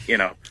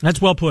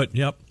 That's well put.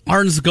 Yep.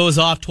 Barnes goes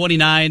off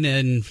 29,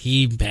 and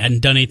he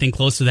hadn't done anything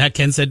close to that.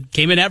 Ken said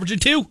came in averaging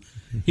 2.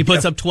 He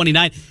puts up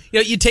 29.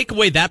 You take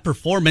away that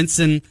performance,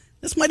 and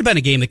this might have been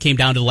a game that came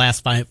down to the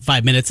last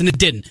five minutes, and it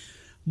didn't.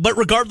 But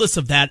regardless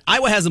of that,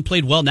 Iowa hasn't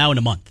played well now in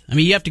a month.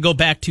 You have to go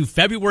back to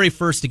February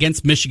 1st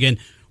against Michigan,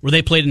 where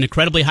they played an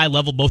incredibly high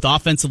level, both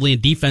offensively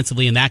and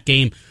defensively in that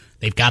game.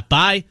 They've got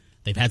by.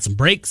 They've had some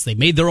breaks. They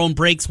made their own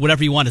breaks,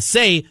 whatever you want to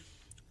say.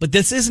 But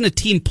this isn't a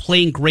team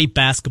playing great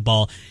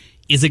basketball.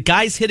 Is it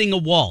guys hitting a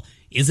wall?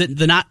 Is it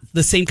not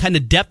the same kind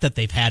of depth that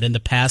they've had in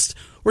the past?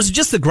 Or is it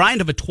just the grind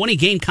of a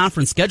 20-game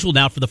conference schedule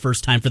now for the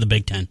first time for the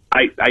Big Ten?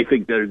 I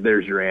think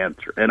there's your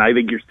answer. And I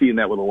think you're seeing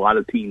that with a lot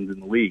of teams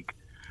in the league.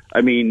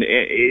 When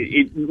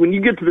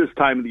you get to this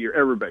time of the year,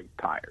 everybody's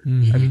tired.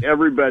 Mm-hmm.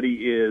 Everybody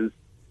is,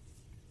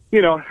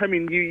 you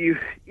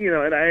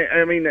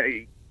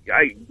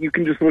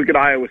can just look at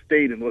Iowa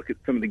State and look at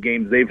some of the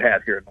games they've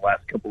had here in the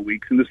last couple of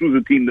weeks. And this was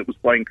a team that was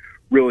playing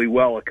really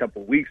well a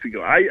couple of weeks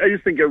ago. I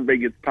just think everybody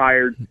gets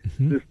tired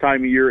this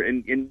time of year.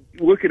 And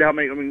look at how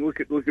many. Look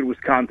at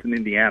Wisconsin,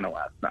 Indiana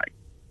last night,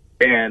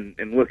 and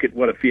look at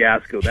what a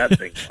fiasco that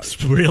thing was.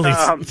 It's really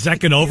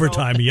second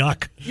overtime,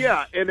 yuck.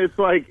 Yeah, and it's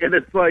like I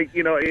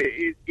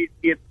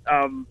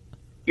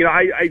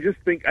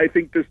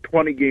think this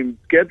 20-game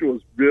schedule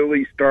is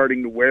really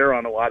starting to wear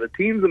on a lot of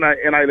teams, and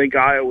I think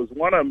Iowa's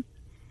one of them.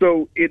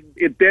 So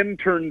it then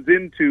turns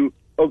into,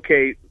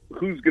 okay,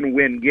 who's going to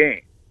win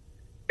games?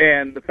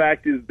 And the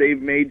fact is,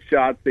 they've made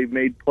shots, they've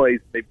made plays,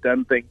 they've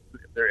done things.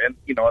 They're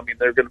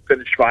going to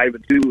finish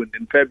 5-2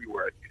 in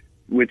February.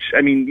 Which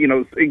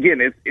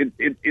again,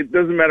 it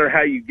doesn't matter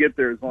how you get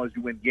there as long as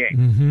you win games.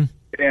 Mm-hmm.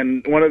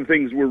 And one of the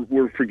things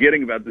we're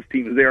forgetting about this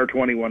team is they are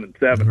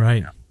 21-7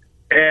 right now.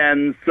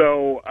 And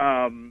so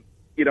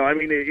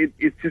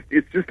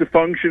it's just a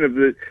function of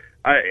the.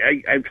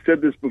 I've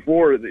said this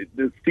before.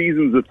 The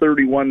season's a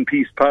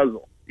 31-piece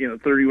puzzle,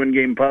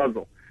 31-game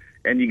puzzle,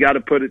 and you got to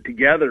put it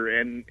together.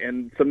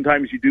 And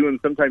sometimes you do, and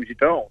sometimes you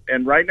don't.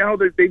 And right now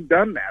they've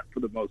done that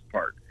for the most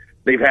part.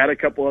 They've had a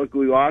couple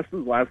ugly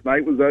losses. Last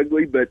night was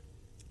ugly, but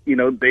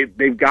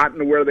they've gotten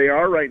to where they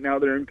are right now.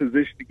 They're in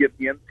position to get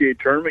in the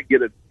NCAA tournament,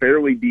 get a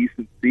fairly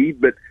decent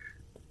seed, but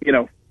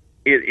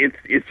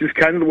it's just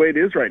kind of the way it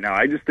is right now.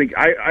 I just think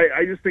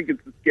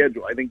it's the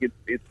schedule. I think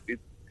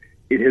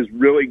it has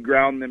really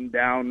ground them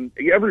down,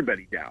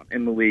 everybody down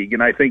in the league,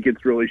 and I think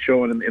it's really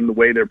showing in the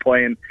way they're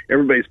playing.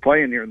 Everybody's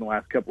playing here in the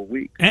last couple of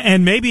weeks,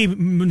 and maybe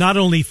not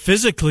only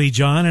physically,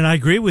 John, and I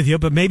agree with you,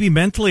 but maybe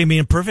mentally.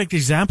 A perfect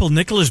example: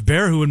 Nicholas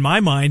Baer, who in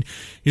my mind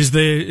is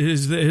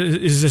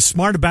as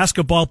smart a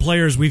basketball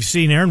player as we've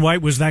seen. Aaron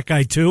White was that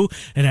guy too,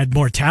 and had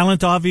more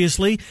talent,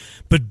 obviously.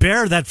 But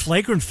Baer, that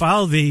flagrant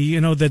foul,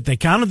 that they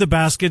counted the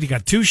basket, he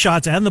got 2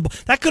 shots, and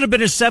that could have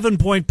been a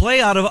 7-point play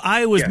out of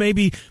Iowa's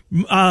maybe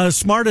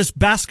smartest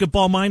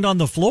basketball mind on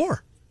the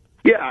floor.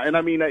 Yeah, and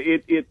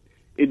it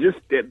just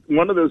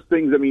one of those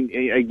things.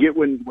 I get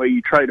when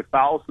you try to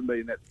foul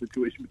somebody in that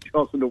situation, but you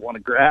also don't want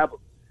to grab them.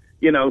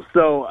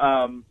 So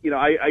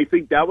I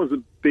think that was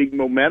a big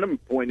momentum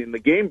point in the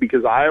game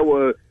because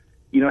Iowa,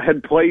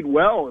 had played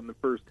well in the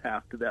first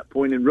half to that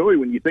point. And really,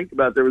 when you think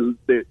about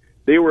it,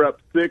 they were up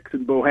 6,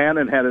 and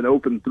Bohannon had an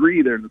open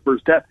 3 there in the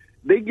first half.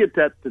 They get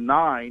that to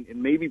 9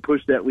 and maybe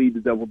push that lead to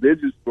double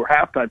digits for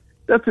halftime.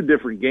 That's a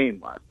different game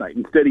last night.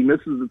 Instead, he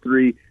misses the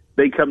 3.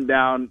 They come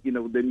down.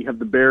 Then you have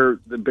the Bear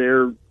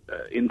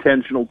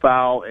intentional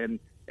foul, and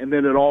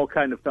then it all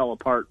kind of fell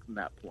apart from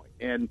that point.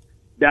 And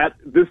that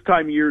this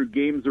time of year,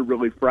 games are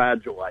really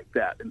fragile like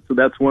that. And so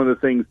that's one of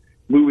the things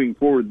moving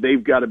forward.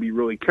 They've got to be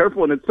really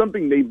careful, and it's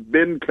something they've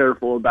been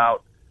careful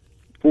about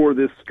for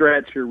this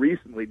stretch here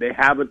recently. They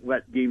haven't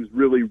let games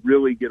really,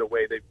 really get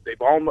away.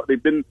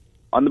 They've been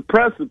on the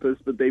precipice,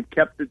 but they've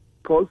kept it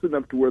close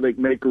enough to where they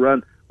can make a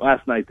run.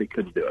 Last night they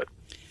couldn't do it.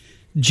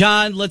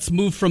 John, let's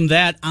move from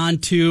that on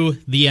to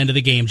the end of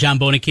the game. John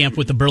Bonekamp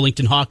with the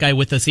Burlington Hawkeye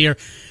with us here.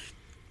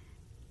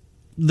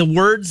 The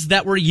words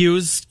that were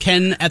used,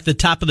 Ken at the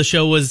top of the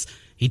show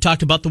he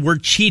talked about the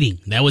word cheating.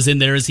 That was in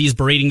there as he's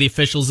berating the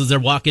officials as they're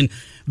walking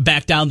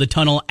back down the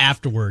tunnel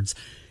afterwards.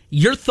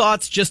 Your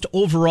thoughts just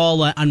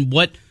overall on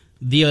what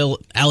the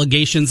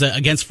allegations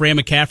against Fran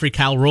McCaffrey,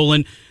 Kyle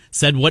Rowland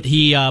said, what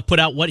he put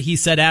out, what he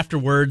said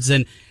afterwards,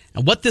 and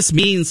what this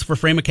means for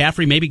Fran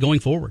McCaffrey maybe going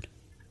forward.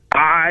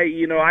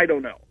 I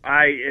don't know.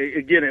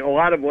 Again, a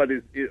lot of it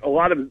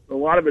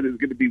is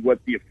going to be what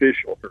the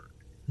official heard,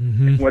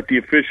 and what the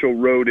official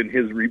wrote in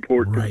his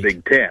report to the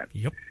Big Ten.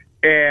 Yep.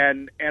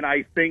 And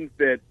I think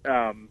that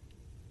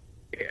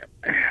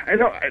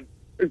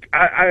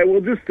I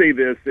will just say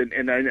this,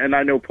 and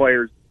I know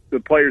the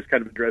players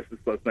kind of addressed this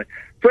last night.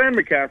 Fran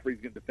McCaffrey's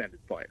going to defend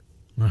his players.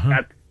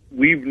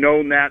 We've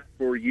known that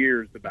for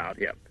years about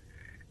him,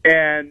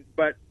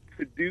 but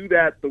to do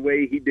that the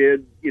way he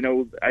did,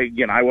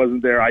 I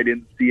wasn't there, I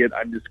didn't see it.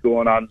 I'm just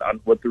going on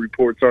what the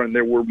reports are, and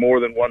there were more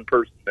than one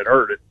person that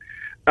heard it.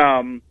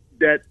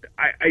 That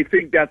I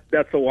think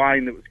that's a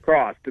line that was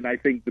crossed, and I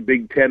think the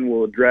Big Ten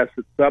will address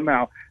it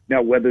somehow.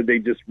 Now, whether they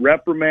just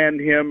reprimand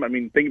him, I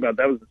mean, think about it,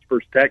 that was his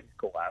first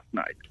technical last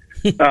night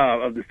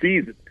of the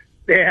season,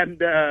 and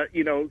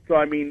so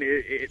I mean,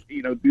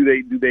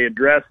 do they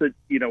address it,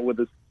 with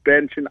a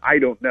suspension? I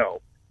don't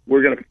know.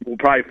 We'll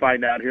probably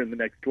find out here in the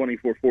next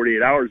 24,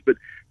 48 hours, but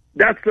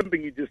that's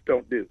something you just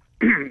don't do.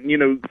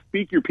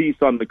 Speak your piece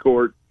on the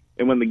court,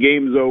 and when the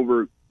game's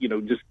over,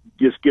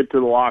 just get to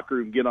the locker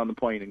room, get on the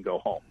plane, and go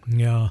home.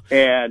 Yeah.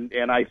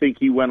 And I think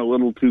he went a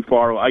little too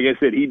far. Like I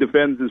said, he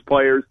defends his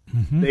players.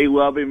 They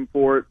love him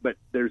for it, but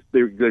there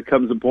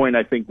comes a point,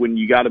 I think, when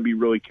you got to be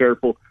really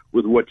careful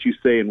with what you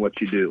say and what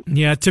you do.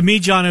 Yeah, to me,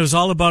 John, it was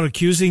all about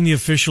accusing the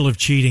official of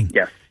cheating.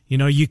 Yes.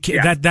 You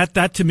can't,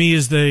 that to me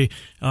is that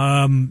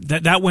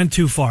went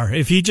too far.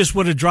 If he just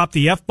would have dropped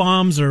the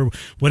F-bombs or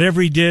whatever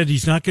he did,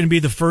 he's not going to be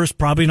the first,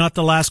 probably not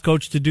the last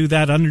coach to do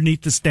that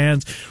underneath the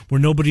stands where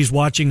nobody's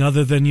watching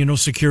other than,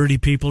 security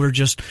people or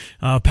just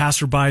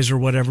passerbys or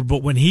whatever.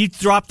 But when he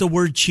dropped the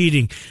word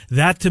cheating,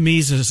 that to me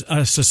is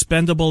a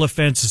suspendable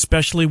offense,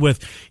 especially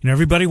with,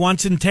 everybody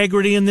wants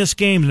integrity in this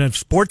game. And if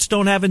sports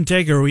don't have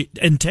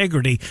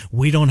integrity,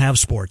 we don't have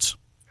sports.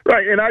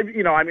 Right. And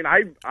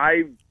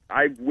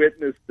I've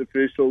witnessed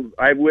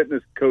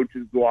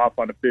coaches go off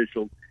on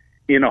officials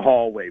in a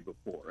hallway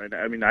before. And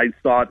I mean, I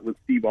saw it with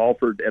Steve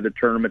Alford at a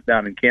tournament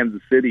down in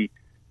Kansas City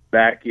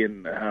back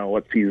in,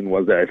 what season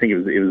was that? I think it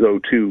was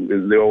 02, it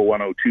was the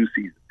 01-02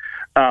 season.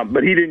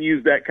 But he didn't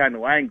use that kind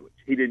of language.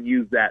 He didn't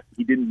use that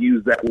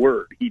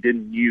word. He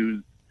didn't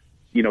use,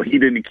 he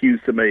didn't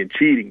accuse somebody of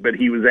cheating, but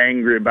he was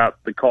angry about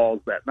the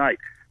calls that night.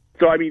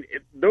 So, I mean,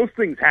 those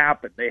things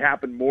happen. They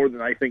happen more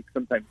than I think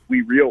sometimes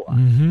we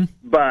realize.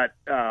 But,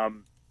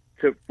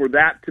 for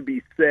that to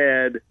be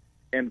said,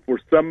 and for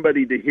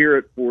somebody to hear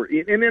it there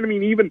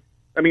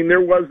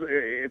was,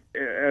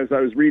 as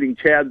I was reading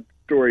Chad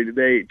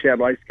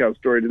Weiskow's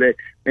story today,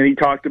 and he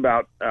talked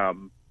about, that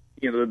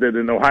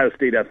an Ohio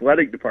State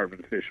athletic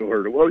department official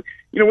heard it. Well,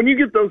 when you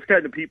get those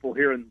kind of people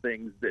hearing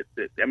things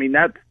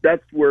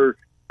that's where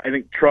I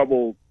think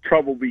trouble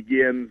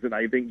begins, and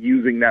I think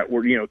using that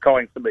word,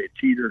 calling somebody a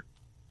cheater,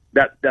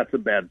 that's a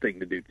bad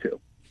thing to do too.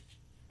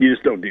 You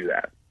just don't do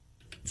that.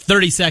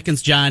 30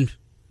 seconds, John.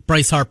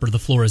 Bryce Harper, the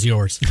floor is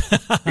yours.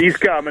 He's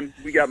coming.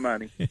 We got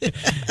money.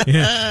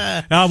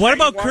 What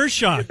about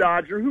Kershaw? A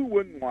Dodger. Who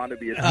wouldn't want to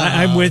be a Dodger?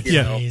 I'm with you.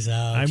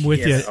 I'm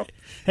with you.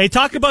 Hey,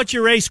 talk about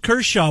your ace,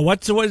 Kershaw.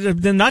 What's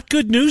not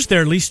good news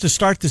there, at least to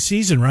start the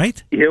season,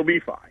 right? He'll be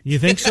fine. You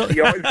think so? He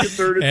always gets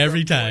hurt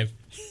every time.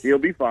 He'll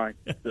be fine.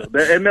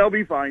 And they'll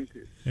be fine,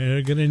 too.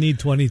 They're going to need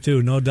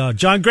 22, no doubt.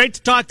 John, great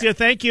to talk to you.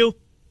 Thank you.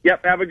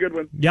 Yep, have a good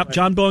one. Yep, Bye.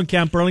 John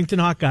Bowenkamp, Burlington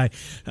Hawkeye.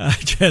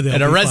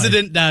 And a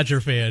resident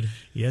Dodger fan.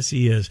 Yes,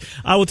 he is.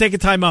 We'll take a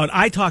timeout.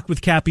 I talked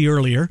with Cappy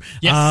earlier.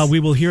 Yes. We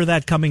will hear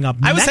that coming up.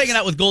 I was hanging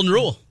out with Golden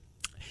Rule.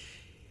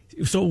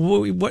 So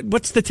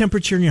what's the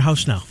temperature in your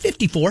house now?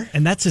 54.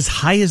 And that's as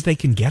high as they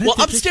can get it?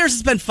 Well, upstairs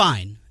has been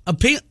fine.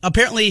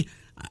 Apparently,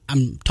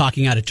 I'm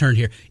talking out of turn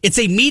here. It's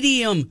a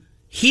medium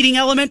heating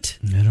element.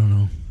 I don't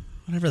know.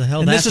 Whatever the hell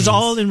and that this means. is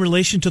all in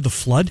relation to the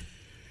flood?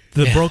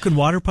 The broken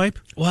water pipe?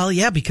 Well,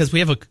 yeah, because we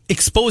have an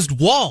exposed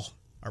wall.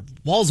 Our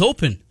wall's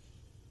open.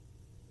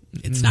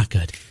 It's not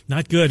good.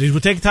 Not good. We'll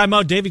take a time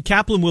out. David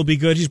Kaplan will be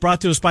good. He's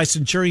brought to us by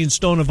Centurion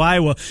Stone of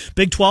Iowa.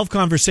 Big 12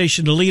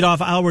 conversation to lead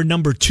off hour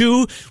number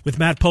 2 with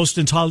Matt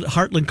Poston's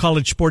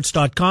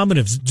HeartlandCollegeSports.com. And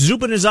if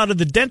Zubin is out of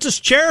the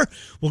dentist chair,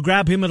 we'll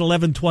grab him at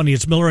 11:20.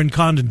 It's Miller and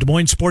Condon, Des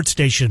Moines Sports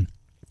Station,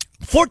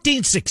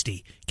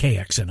 1460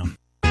 KXNO.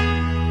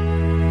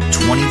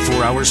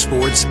 24-hour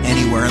sports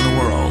anywhere in the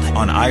world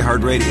on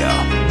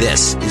iHeartRadio.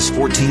 This is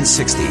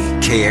 1460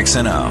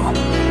 KXNO.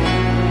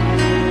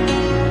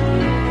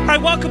 All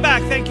right, welcome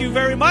back. Thank you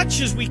very much.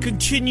 As we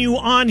continue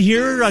on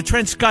here,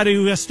 Trent's got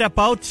to step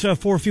out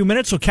for a few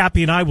minutes, so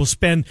Cappy and I will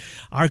spend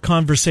our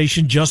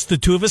conversation, just the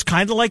two of us,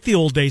 kind of like the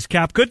old days.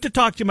 Cap, good to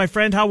talk to you, my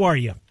friend. How are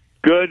you?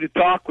 Good to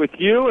talk with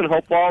you, and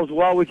hope all is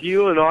well with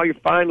you and all your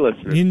fine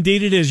listeners.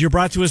 Indeed it is. You're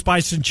brought to us by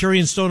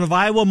Centurion Stone of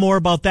Iowa. More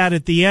about that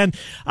at the end.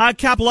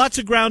 Cap, lots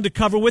of ground to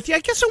cover with you.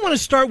 I guess I want to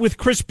start with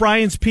Chris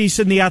Bryant's piece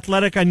in The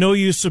Athletic. I know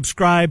you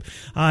subscribe.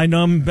 I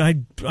know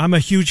I'm a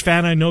huge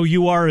fan. I know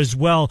you are as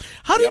well.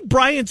 How did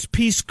Bryant's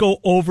piece go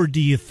over, do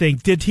you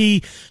think? Did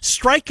he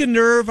strike a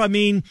nerve? I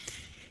mean,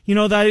 you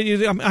know,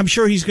 I'm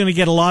sure he's going to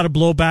get a lot of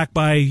blowback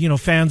by, you know,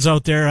 fans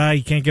out there.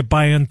 You can't get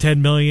by on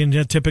 $10 million,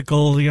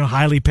 typical,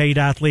 highly paid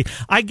athlete.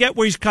 I get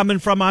where he's coming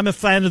from. I'm a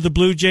fan of the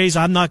Blue Jays.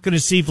 I'm not going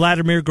to see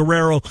Vladimir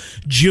Guerrero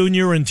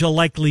Jr. until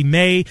likely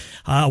May.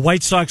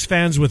 White Sox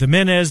fans with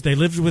Jimenez. They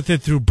lived with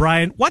it through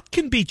Bryant. What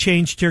can be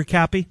changed here,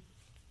 Cappy?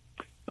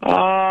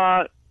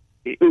 What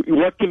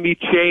can be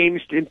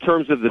changed in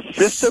terms of the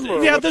system?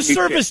 The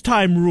service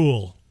time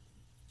rule.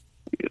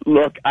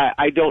 Look,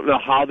 I don't know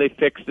how they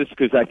fix this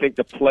because I think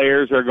the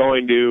players are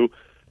going to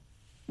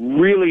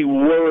really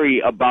worry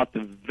about the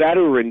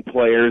veteran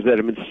players that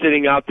have been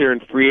sitting out there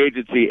in free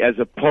agency as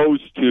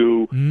opposed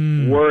to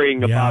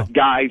worrying about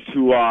guys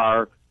who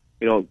are,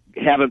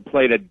 haven't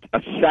played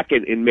a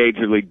second in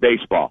Major League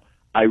Baseball.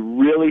 I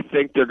really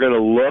think they're going to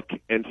look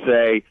and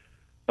say,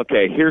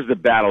 okay, here's the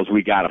battles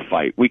we got to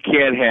fight. We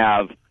can't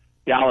have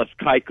Dallas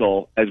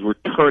Keuchel as we're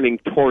turning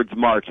towards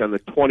March on the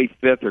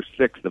 25th or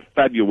 6th of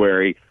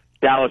February.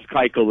 Dallas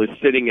Keuchel is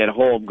sitting at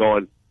home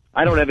going,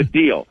 I don't have a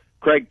deal.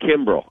 Craig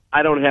Kimbrell,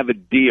 I don't have a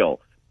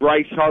deal.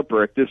 Bryce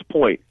Harper at this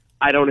point,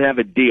 I don't have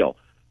a deal.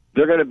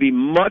 They're going to be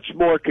much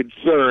more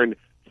concerned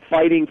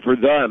fighting for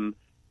them,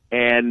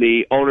 and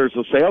the owners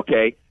will say,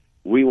 okay,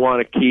 we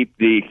want to keep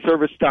the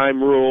service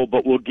time rule,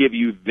 but we'll give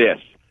you this.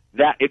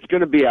 That it's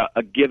going to be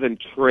a give and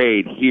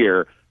trade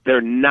here. They're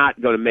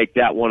not going to make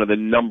that one of the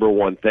number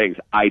one things,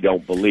 I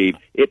don't believe.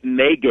 It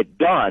may get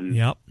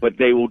done, but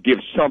they will give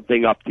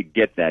something up to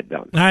get that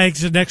done.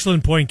 It's an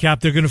excellent point, Cap.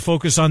 They're going to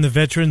focus on the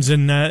veterans,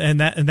 and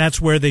that's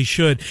where they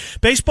should.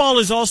 Baseball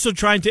is also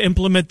trying to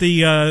implement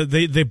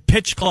the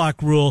pitch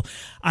clock rule.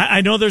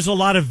 I know there's a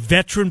lot of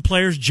veteran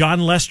players.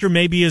 John Lester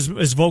may be as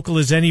vocal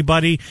as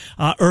anybody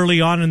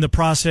early on in the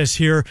process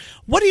here.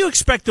 What do you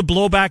expect the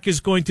blowback is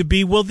going to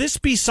be? Will this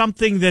be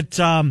something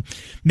that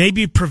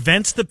maybe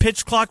prevents the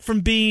pitch clock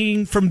from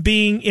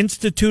being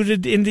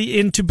instituted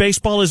into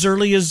baseball as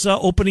early as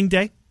opening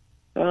day?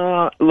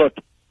 Look,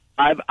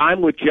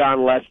 I'm with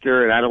John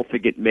Lester, and I don't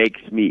think it makes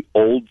me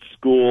old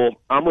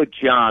school. I'm with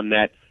John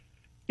that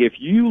if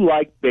you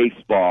like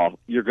baseball,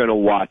 you're going to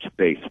watch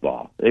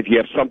baseball. If you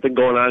have something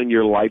going on in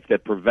your life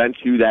that prevents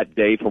you that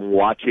day from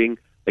watching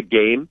a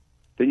game,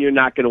 then you're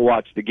not going to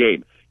watch the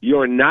game.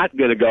 You're not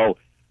going to go,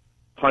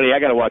 honey, I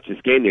got to watch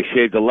this game. They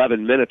shaved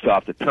 11 minutes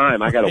off the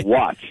time. I got to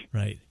watch.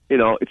 Right.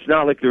 It's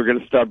not like they're going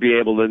to start being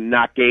able to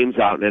knock games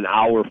out in an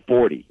hour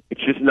 40.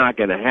 It's just not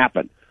going to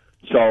happen.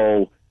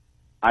 So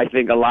I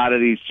think a lot of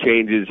these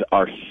changes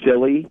are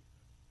silly.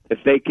 If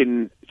they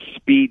can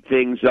speed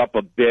things up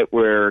a bit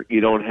where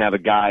you don't have a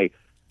guy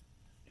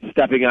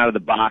stepping out of the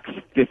box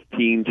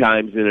 15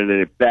 times in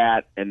an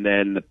at-bat and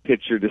then the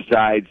pitcher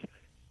decides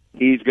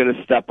he's going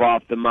to step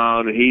off the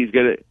mound and he's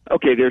going to...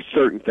 Okay, there's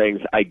certain things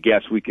I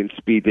guess we can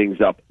speed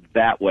things up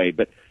that way.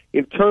 But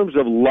in terms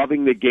of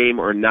loving the game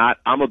or not,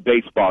 I'm a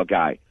baseball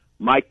guy.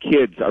 My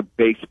kids are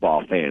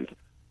baseball fans.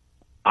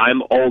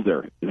 I'm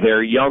older.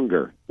 They're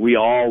younger. We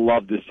all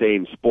love the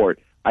same sport.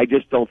 I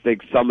just don't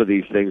think some of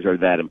these things are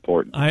that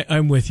important.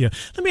 I'm with you.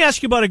 Let me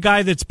ask you about a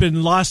guy that's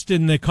been lost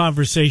in the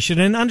conversation,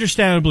 and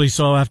understandably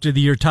so after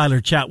the year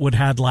Tyler Chatwood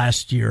had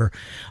last year.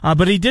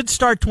 But he did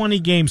start 20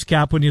 games,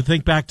 Cap, when you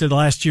think back to the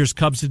last year's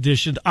Cubs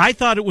edition. I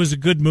thought it was a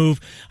good move.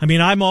 I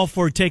mean, I'm all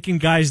for taking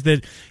guys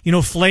that,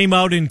 flame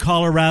out in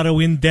Colorado,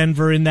 in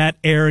Denver, in that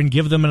air, and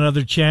give them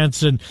another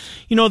chance. And,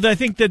 I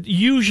think that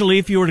usually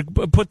if you were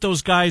to put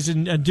those guys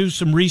and do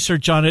some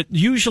research on it,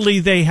 usually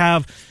they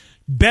have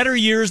better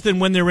years than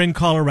when they're in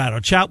Colorado.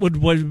 Chatwood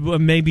was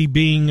maybe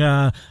being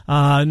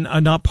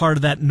not part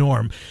of that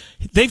norm.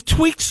 They've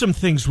tweaked some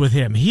things with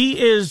him.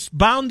 He is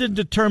bound and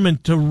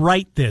determined to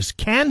right this.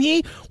 Can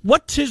he?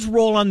 What's his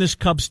role on this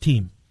Cubs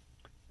team?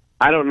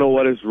 I don't know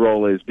what his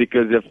role is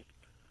because if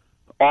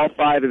all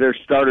 5 of their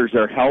starters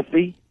are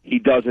healthy, he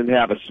doesn't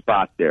have a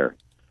spot there.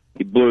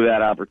 He blew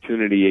that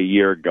opportunity a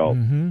year ago.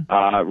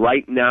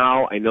 Right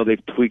now, I know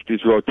they've tweaked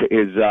his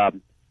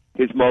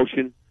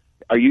motion.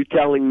 Are you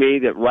telling me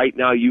that right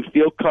now you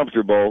feel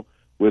comfortable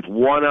with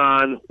 1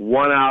 on,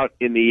 1 out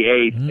in the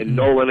 8th and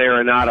Nolan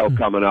Arenado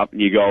coming up and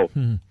you go,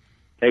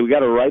 hey, we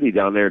got a righty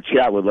down there at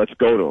Chatwood, let's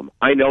go to him.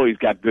 I know he's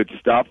got good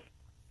stuff.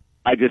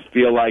 I just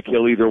feel like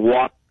he'll either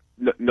walk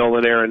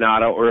Nolan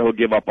Arenado or he'll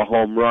give up a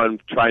home run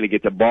trying to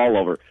get the ball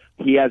over.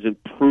 He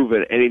hasn't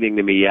proven anything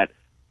to me yet.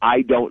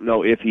 I don't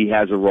know if he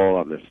has a role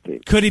on this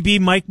team. Could he be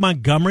Mike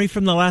Montgomery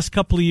from the last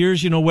couple of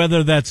years?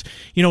 Whether that's,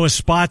 a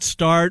spot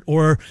start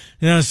or,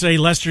 say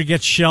Lester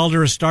gets shelled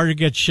or a starter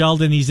gets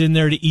shelled and he's in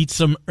there to eat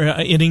some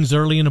innings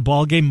early in a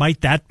ball game.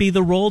 Might that be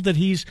the role that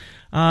he's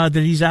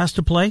asked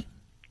to play?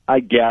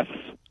 I guess.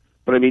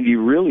 But, do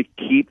you really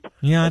keep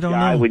I don't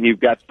know. When you've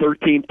got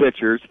 13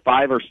 pitchers,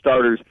 5 are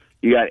starters,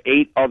 you got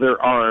 8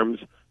 other arms.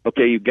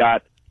 Okay, you've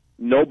got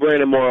no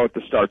Brandon Morrow at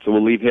the start, so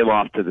we'll leave him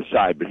off to the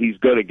side, but he's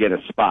going to get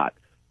a spot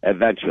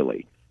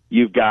eventually.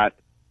 You've got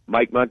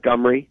Mike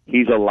Montgomery.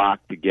 He's a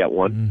lock to get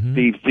one. Mm-hmm.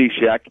 Steve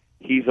Cishek.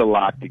 He's a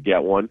lock to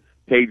get one.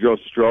 Pedro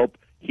Strop.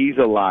 He's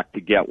a lock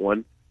to get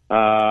one.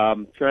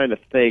 I'm trying to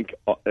think.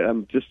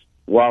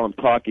 While I'm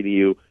talking to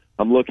you,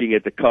 I'm looking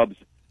at the Cubs'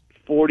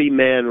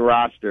 40-man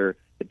roster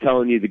and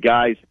telling you the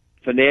guys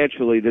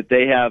financially that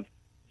they have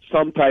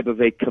some type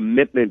of a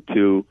commitment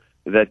to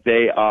that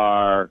they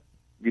are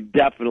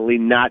definitely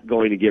not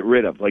going to get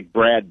rid of, like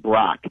Brad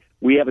Brock.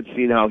 We haven't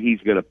seen how he's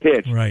going to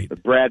pitch, right.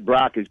 But Brad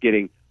Brock is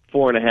getting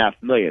 $4.5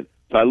 million.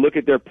 So I look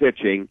at their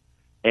pitching,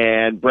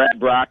 and Brad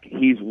Brock,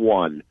 he's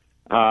 1.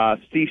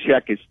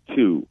 Cishek is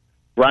 2.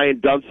 Brian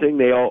Dunsing,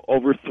 they owe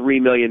over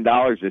 $3 million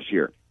this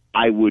year.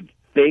 I would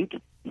think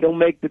he'll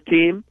make the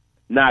team.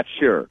 Not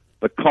sure.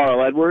 But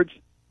Carl Edwards,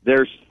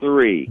 there's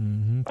 3.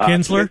 Mm-hmm.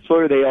 Kinsler?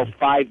 Kinsler, they owe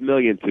 $5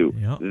 million to.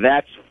 Yep.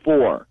 That's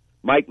 4.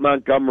 Mike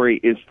Montgomery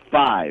is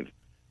 5.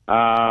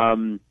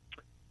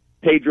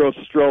 Pedro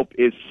Strop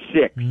is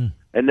 6. Mm.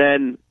 And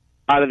then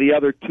out of the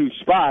other 2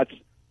 spots,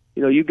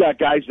 you've got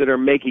guys that are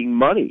making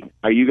money.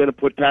 Are you going to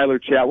put Tyler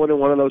Chatwin in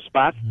one of those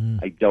spots?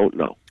 I don't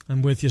know.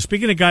 I'm with you.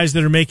 Speaking of guys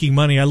that are making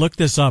money, I looked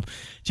this up.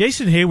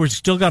 Jason Hayward's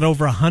still got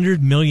over $100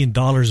 million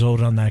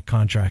owed on that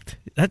contract.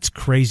 That's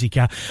crazy,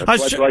 Cap.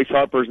 That's why Bryce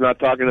Harper's not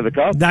talking to the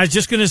Cubs. I was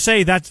just going to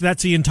say, that's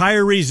the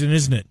entire reason,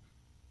 isn't it?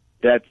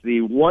 That's the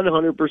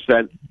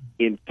 100%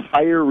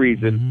 entire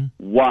reason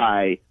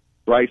why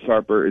Bryce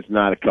Harper is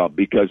not a Cub.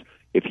 Because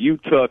if you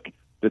took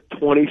the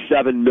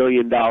 $27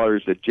 million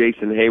that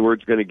Jason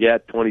Hayward's going to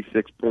get,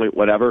 26 point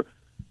whatever,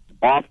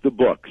 off the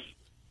books,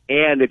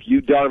 and if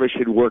Yu Darvish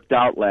had worked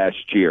out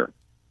last year,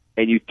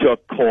 and you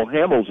took Cole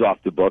Hamels off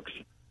the books,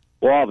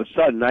 well, all of a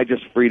sudden, I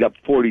just freed up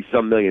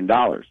 $40-some million.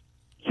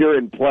 You're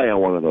in play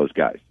on one of those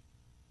guys.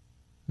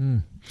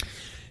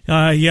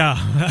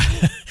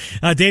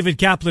 David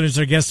Kaplan is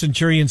our guest,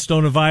 Centurion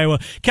Stone of Iowa.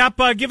 Cap,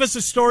 give us a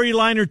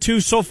storyline or two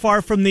so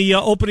far from the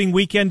opening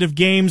weekend of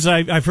games.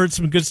 I've heard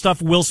some good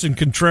stuff. Wilson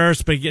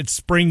Contreras, but it's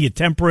spring, you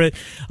temper it.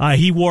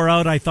 He wore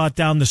out, I thought,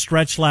 down the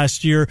stretch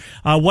last year.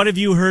 What have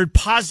you heard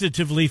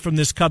positively from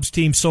this Cubs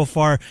team so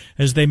far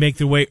as they make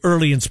their way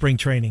early in spring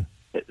training?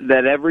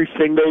 That every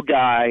single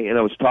guy, and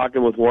I was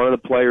talking with one of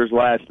the players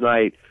last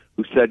night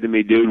who said to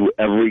me, dude,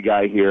 every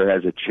guy here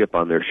has a chip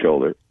on their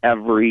shoulder.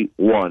 Every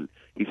one.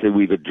 He said,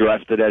 we've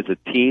addressed it as a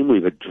team.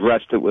 We've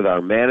addressed it with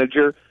our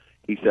manager.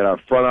 He said, our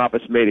front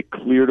office made it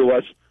clear to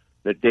us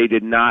that they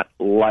did not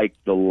like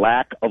the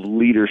lack of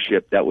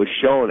leadership that was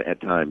shown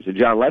at times. And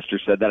John Lester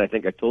said that. I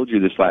think I told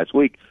you this last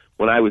week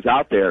when I was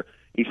out there.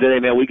 He said, hey,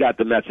 man, we got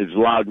the message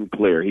loud and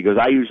clear. He goes,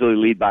 I usually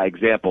lead by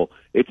example.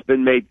 It's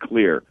been made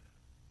clear.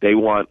 They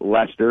want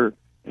Lester,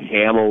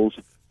 Hamels,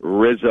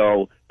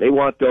 Rizzo. They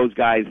want those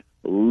guys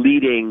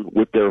leading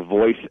with their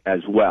voice as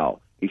well.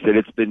 He said,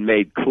 it's been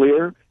made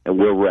clear, and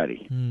we're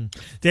ready.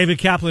 David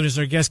Kaplan is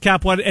our guest.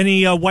 Cap,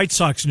 any White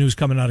Sox news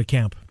coming out of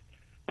camp?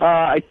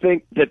 I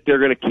think that they're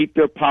going to keep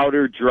their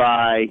powder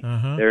dry.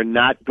 They're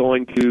not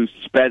going to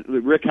spend.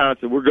 Rick Hahn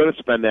said, we're going to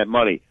spend that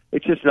money.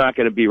 It's just not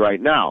going to be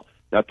right now.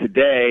 Now,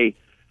 today,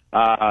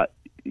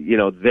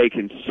 they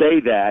can say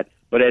that,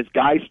 but as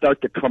guys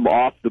start to come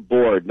off the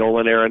board,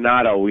 Nolan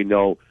Arenado, we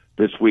know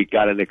this week,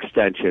 got an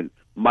extension.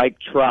 Mike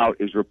Trout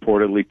is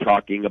reportedly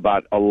talking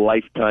about a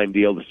lifetime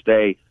deal to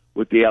stay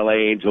with the L.A.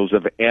 Angels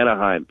of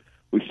Anaheim.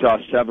 We saw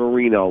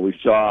Severino. We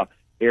saw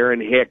Aaron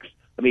Hicks.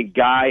 I mean,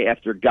 guy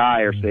after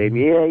guy are saying,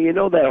 yeah,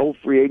 that whole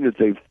free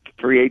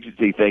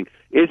agency thing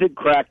isn't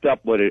cracked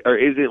up or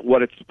isn't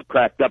what it's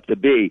cracked up to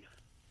be.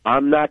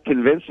 I'm not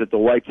convinced that the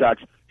White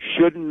Sox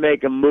shouldn't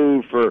make a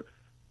move for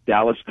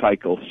Dallas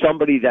Keuchel,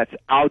 somebody that's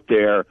out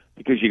there,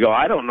 because you go,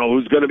 I don't know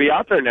who's going to be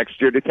out there next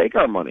year to take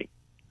our money.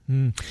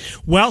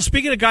 Well,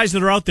 speaking of guys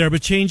that are out there,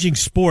 but changing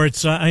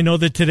sports, I know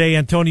that today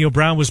Antonio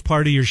Brown was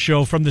part of your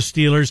show from the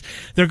Steelers.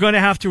 They're going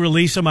to have to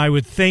release him. I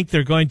would think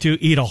they're going to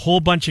eat a whole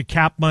bunch of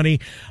cap money,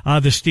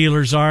 the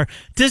Steelers are.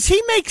 Does he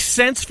make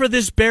sense for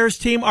this Bears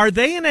team? Are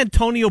they and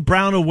Antonio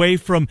Brown away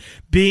from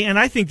being, and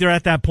I think they're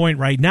at that point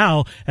right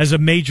now, as a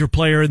major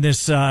player in this,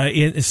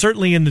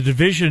 certainly in the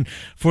division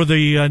for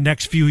the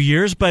next few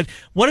years. But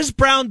what does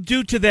Brown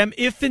do to them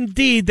if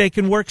indeed they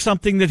can work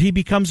something that he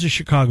becomes a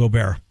Chicago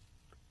Bear?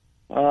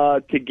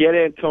 To get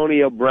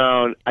Antonio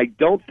Brown, I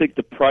don't think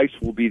the price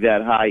will be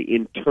that high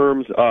in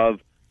terms of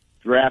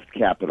draft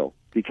capital,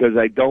 because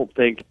I don't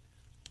think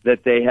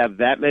that they have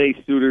that many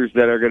suitors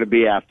that are going to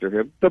be after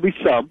him. There'll be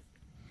some.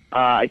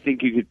 I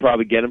think you could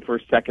probably get him for a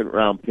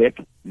second-round pick,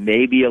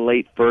 maybe a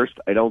late first.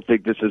 I don't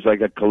think this is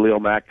like a Khalil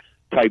Mack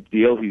type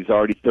deal. He's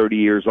already 30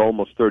 years,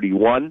 almost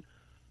 31,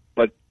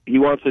 but he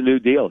wants a new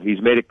deal.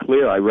 He's made it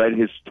clear. I read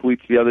his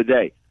tweets the other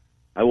day.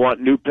 I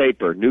want new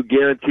paper, new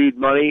guaranteed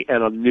money,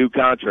 and a new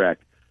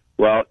contract.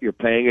 Well, you're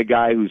paying a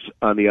guy who's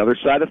on the other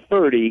side of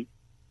 30,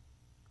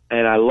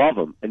 and I love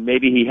him. And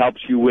maybe he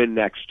helps you win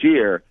next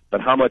year, but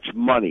how much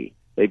money?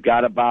 They just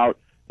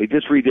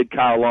redid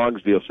Kyle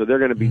Long's deal, so they're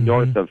going to be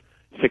north of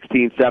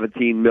 16,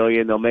 17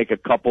 million. They'll make a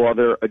couple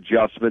other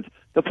adjustments.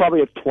 They'll probably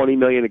have 20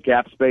 million in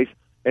cap space.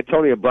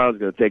 Antonio Brown's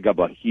going to take up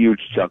a huge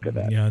chunk of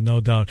that. Yeah, no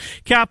doubt.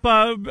 Cap,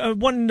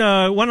 one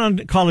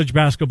on college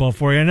basketball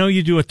for you. I know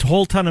you do a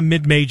whole ton of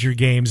mid-major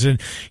games,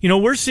 and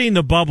we're seeing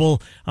the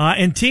bubble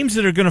and teams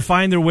that are going to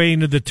find their way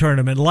into the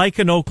tournament, like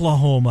an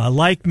Oklahoma,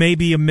 like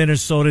maybe a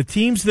Minnesota,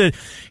 teams that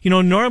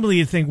normally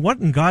you think, what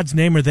in God's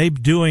name are they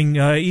doing?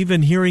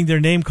 Even hearing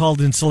their name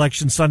called in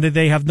Selection Sunday,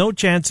 they have no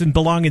chance in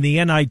belonging in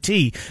the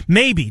NIT,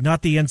 maybe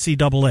not the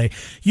NCAA.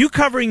 You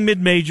covering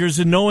mid-majors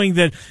and knowing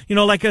that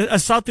like a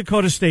South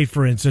Dakota State,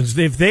 for instance,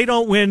 if they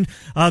don't win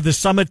the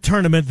Summit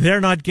tournament, they're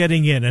not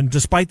getting in. And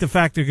despite the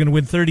fact they're going to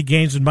win 30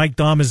 games and Mike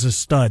Daum is a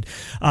stud,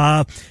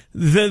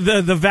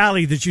 the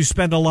Valley that you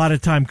spend a lot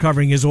of time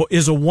covering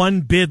is a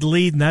one bid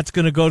lead, and that's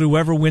going to go to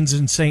whoever wins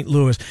in St.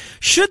 Louis.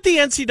 Should the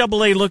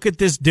NCAA look at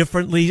this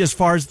differently as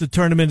far as the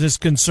tournament is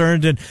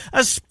concerned, and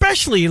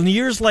especially in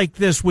years like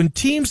this when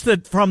teams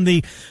that from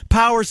the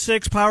Power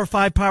 6, Power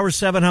 5, Power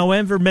 7,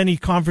 however many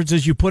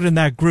conferences you put in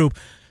that group,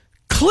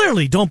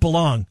 clearly don't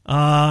belong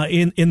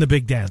in the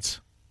big dance?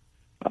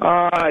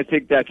 I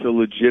think that's a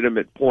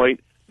legitimate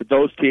point, but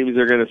those teams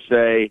are going to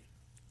say,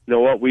 you know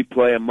what, we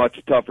play a much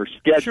tougher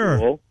schedule,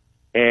 sure,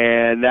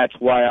 and that's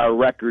why our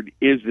record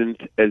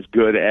isn't as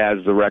good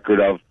as the record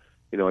of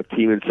a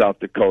team in South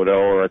Dakota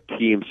or a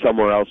team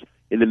somewhere else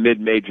in the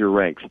mid-major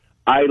ranks.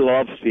 I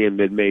love seeing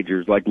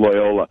mid-majors like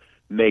Loyola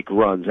make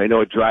runs. I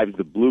know it drives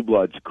the Blue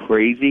Bloods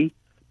crazy,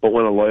 but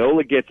when a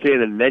Loyola gets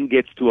in and then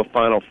gets to a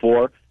Final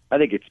Four, I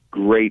think it's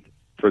great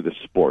for the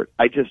sport.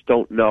 I just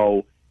don't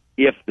know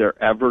if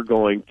they're ever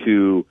going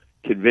to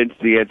convince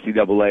the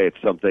NCAA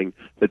it's something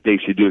that they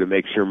should do to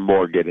make sure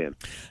more get in.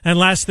 And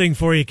last thing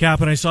for you,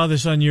 Cap, and I saw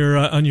this on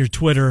your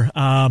Twitter.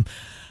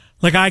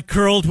 Like I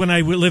curled when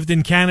I lived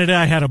in Canada.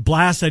 I had a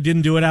blast. I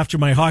didn't do it after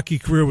my hockey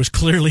career was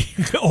clearly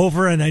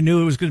over, and I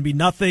knew it was going to be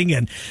nothing.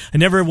 And I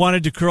never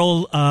wanted to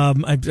curl.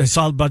 I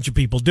saw a bunch of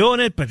people doing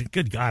it, but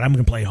good God, I'm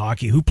going to play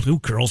hockey. Who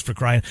curls, for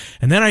crying?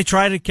 And then I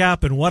tried it,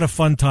 Cap, and what a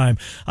fun time.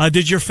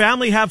 Did your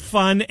family have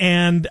fun?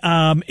 And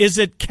is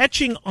it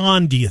catching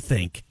on, do you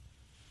think?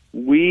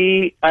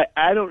 I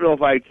don't know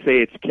if I'd say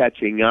it's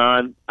catching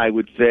on. I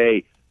would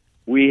say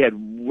we had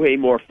way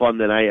more fun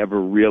than I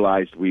ever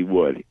realized we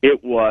would.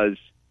 It was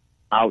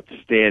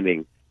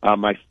outstanding.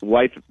 My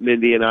wife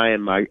Mindy and I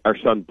and our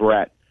son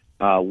Brett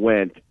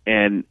went,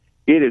 and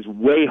it is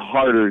way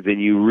harder than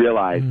you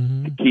realize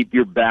to keep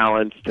your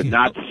balance, to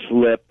not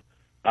slip,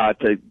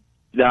 to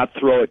not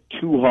throw it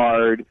too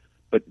hard,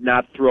 but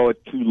not throw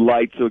it too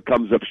light so it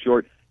comes up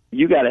short.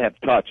 You got to have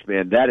touch,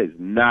 man. That is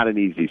not an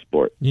easy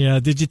sport.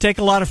 Yeah. Did you take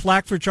a lot of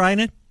flack for trying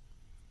it?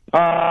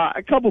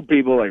 A couple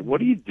people like,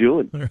 what are you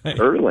doing? Right.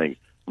 Curling.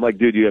 I'm like,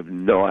 dude, you have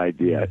no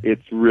idea.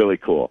 It's really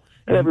cool.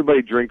 And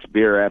everybody drinks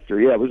beer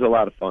after. Yeah, it was a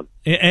lot of fun.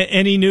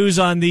 Any news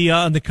on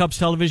the Cubs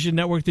television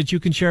network that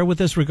you can share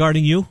with us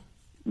regarding you?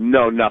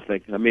 No,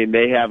 nothing. I mean,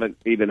 they haven't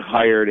even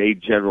hired a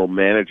general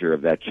manager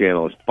of that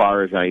channel as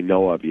far as I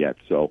know of yet.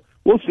 So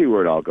we'll see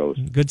where it all goes.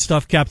 Good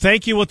stuff, Cap.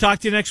 Thank you. We'll talk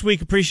to you next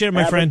week. Appreciate it,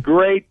 my friend. Have a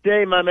great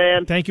day, my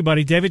man. Thank you,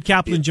 buddy. David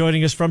Kaplan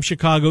joining us from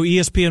Chicago,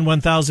 ESPN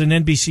 1000,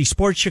 NBC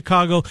Sports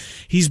Chicago.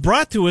 He's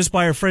brought to us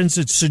by our friends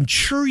at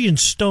Centurion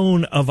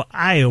Stone of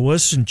Iowa.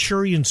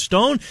 Centurion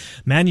Stone,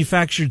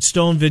 manufactured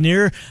stone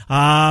veneer.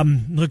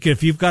 Look,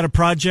 if you've got a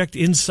project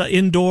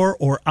indoor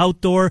or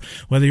outdoor,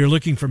 whether you're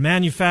looking for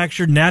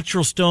manufactured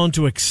natural stone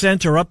to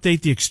accent or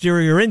update the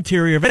exterior or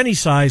interior of any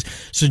size,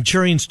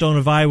 Centurion Stone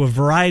of Iowa,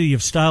 variety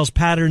of styles,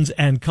 patterns,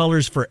 and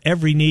colors for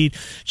every need.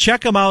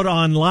 Check them out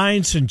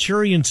online,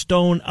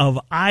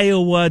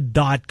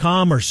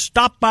 centurionstoneofiowa.com, or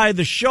stop by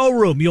the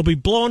showroom. You'll be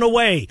blown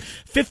away.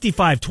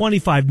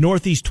 5525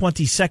 Northeast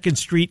 22nd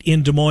Street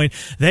in Des Moines.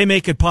 They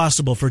make it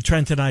possible for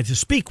Trent and I to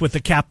speak with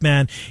the Cap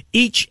Man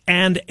each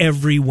and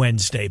every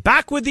Wednesday.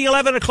 Back with the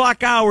 11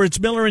 o'clock hour. It's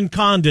Miller and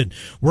Condon.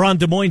 We're on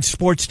Des Moines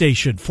Sports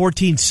Station,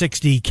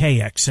 1460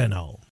 KXNO.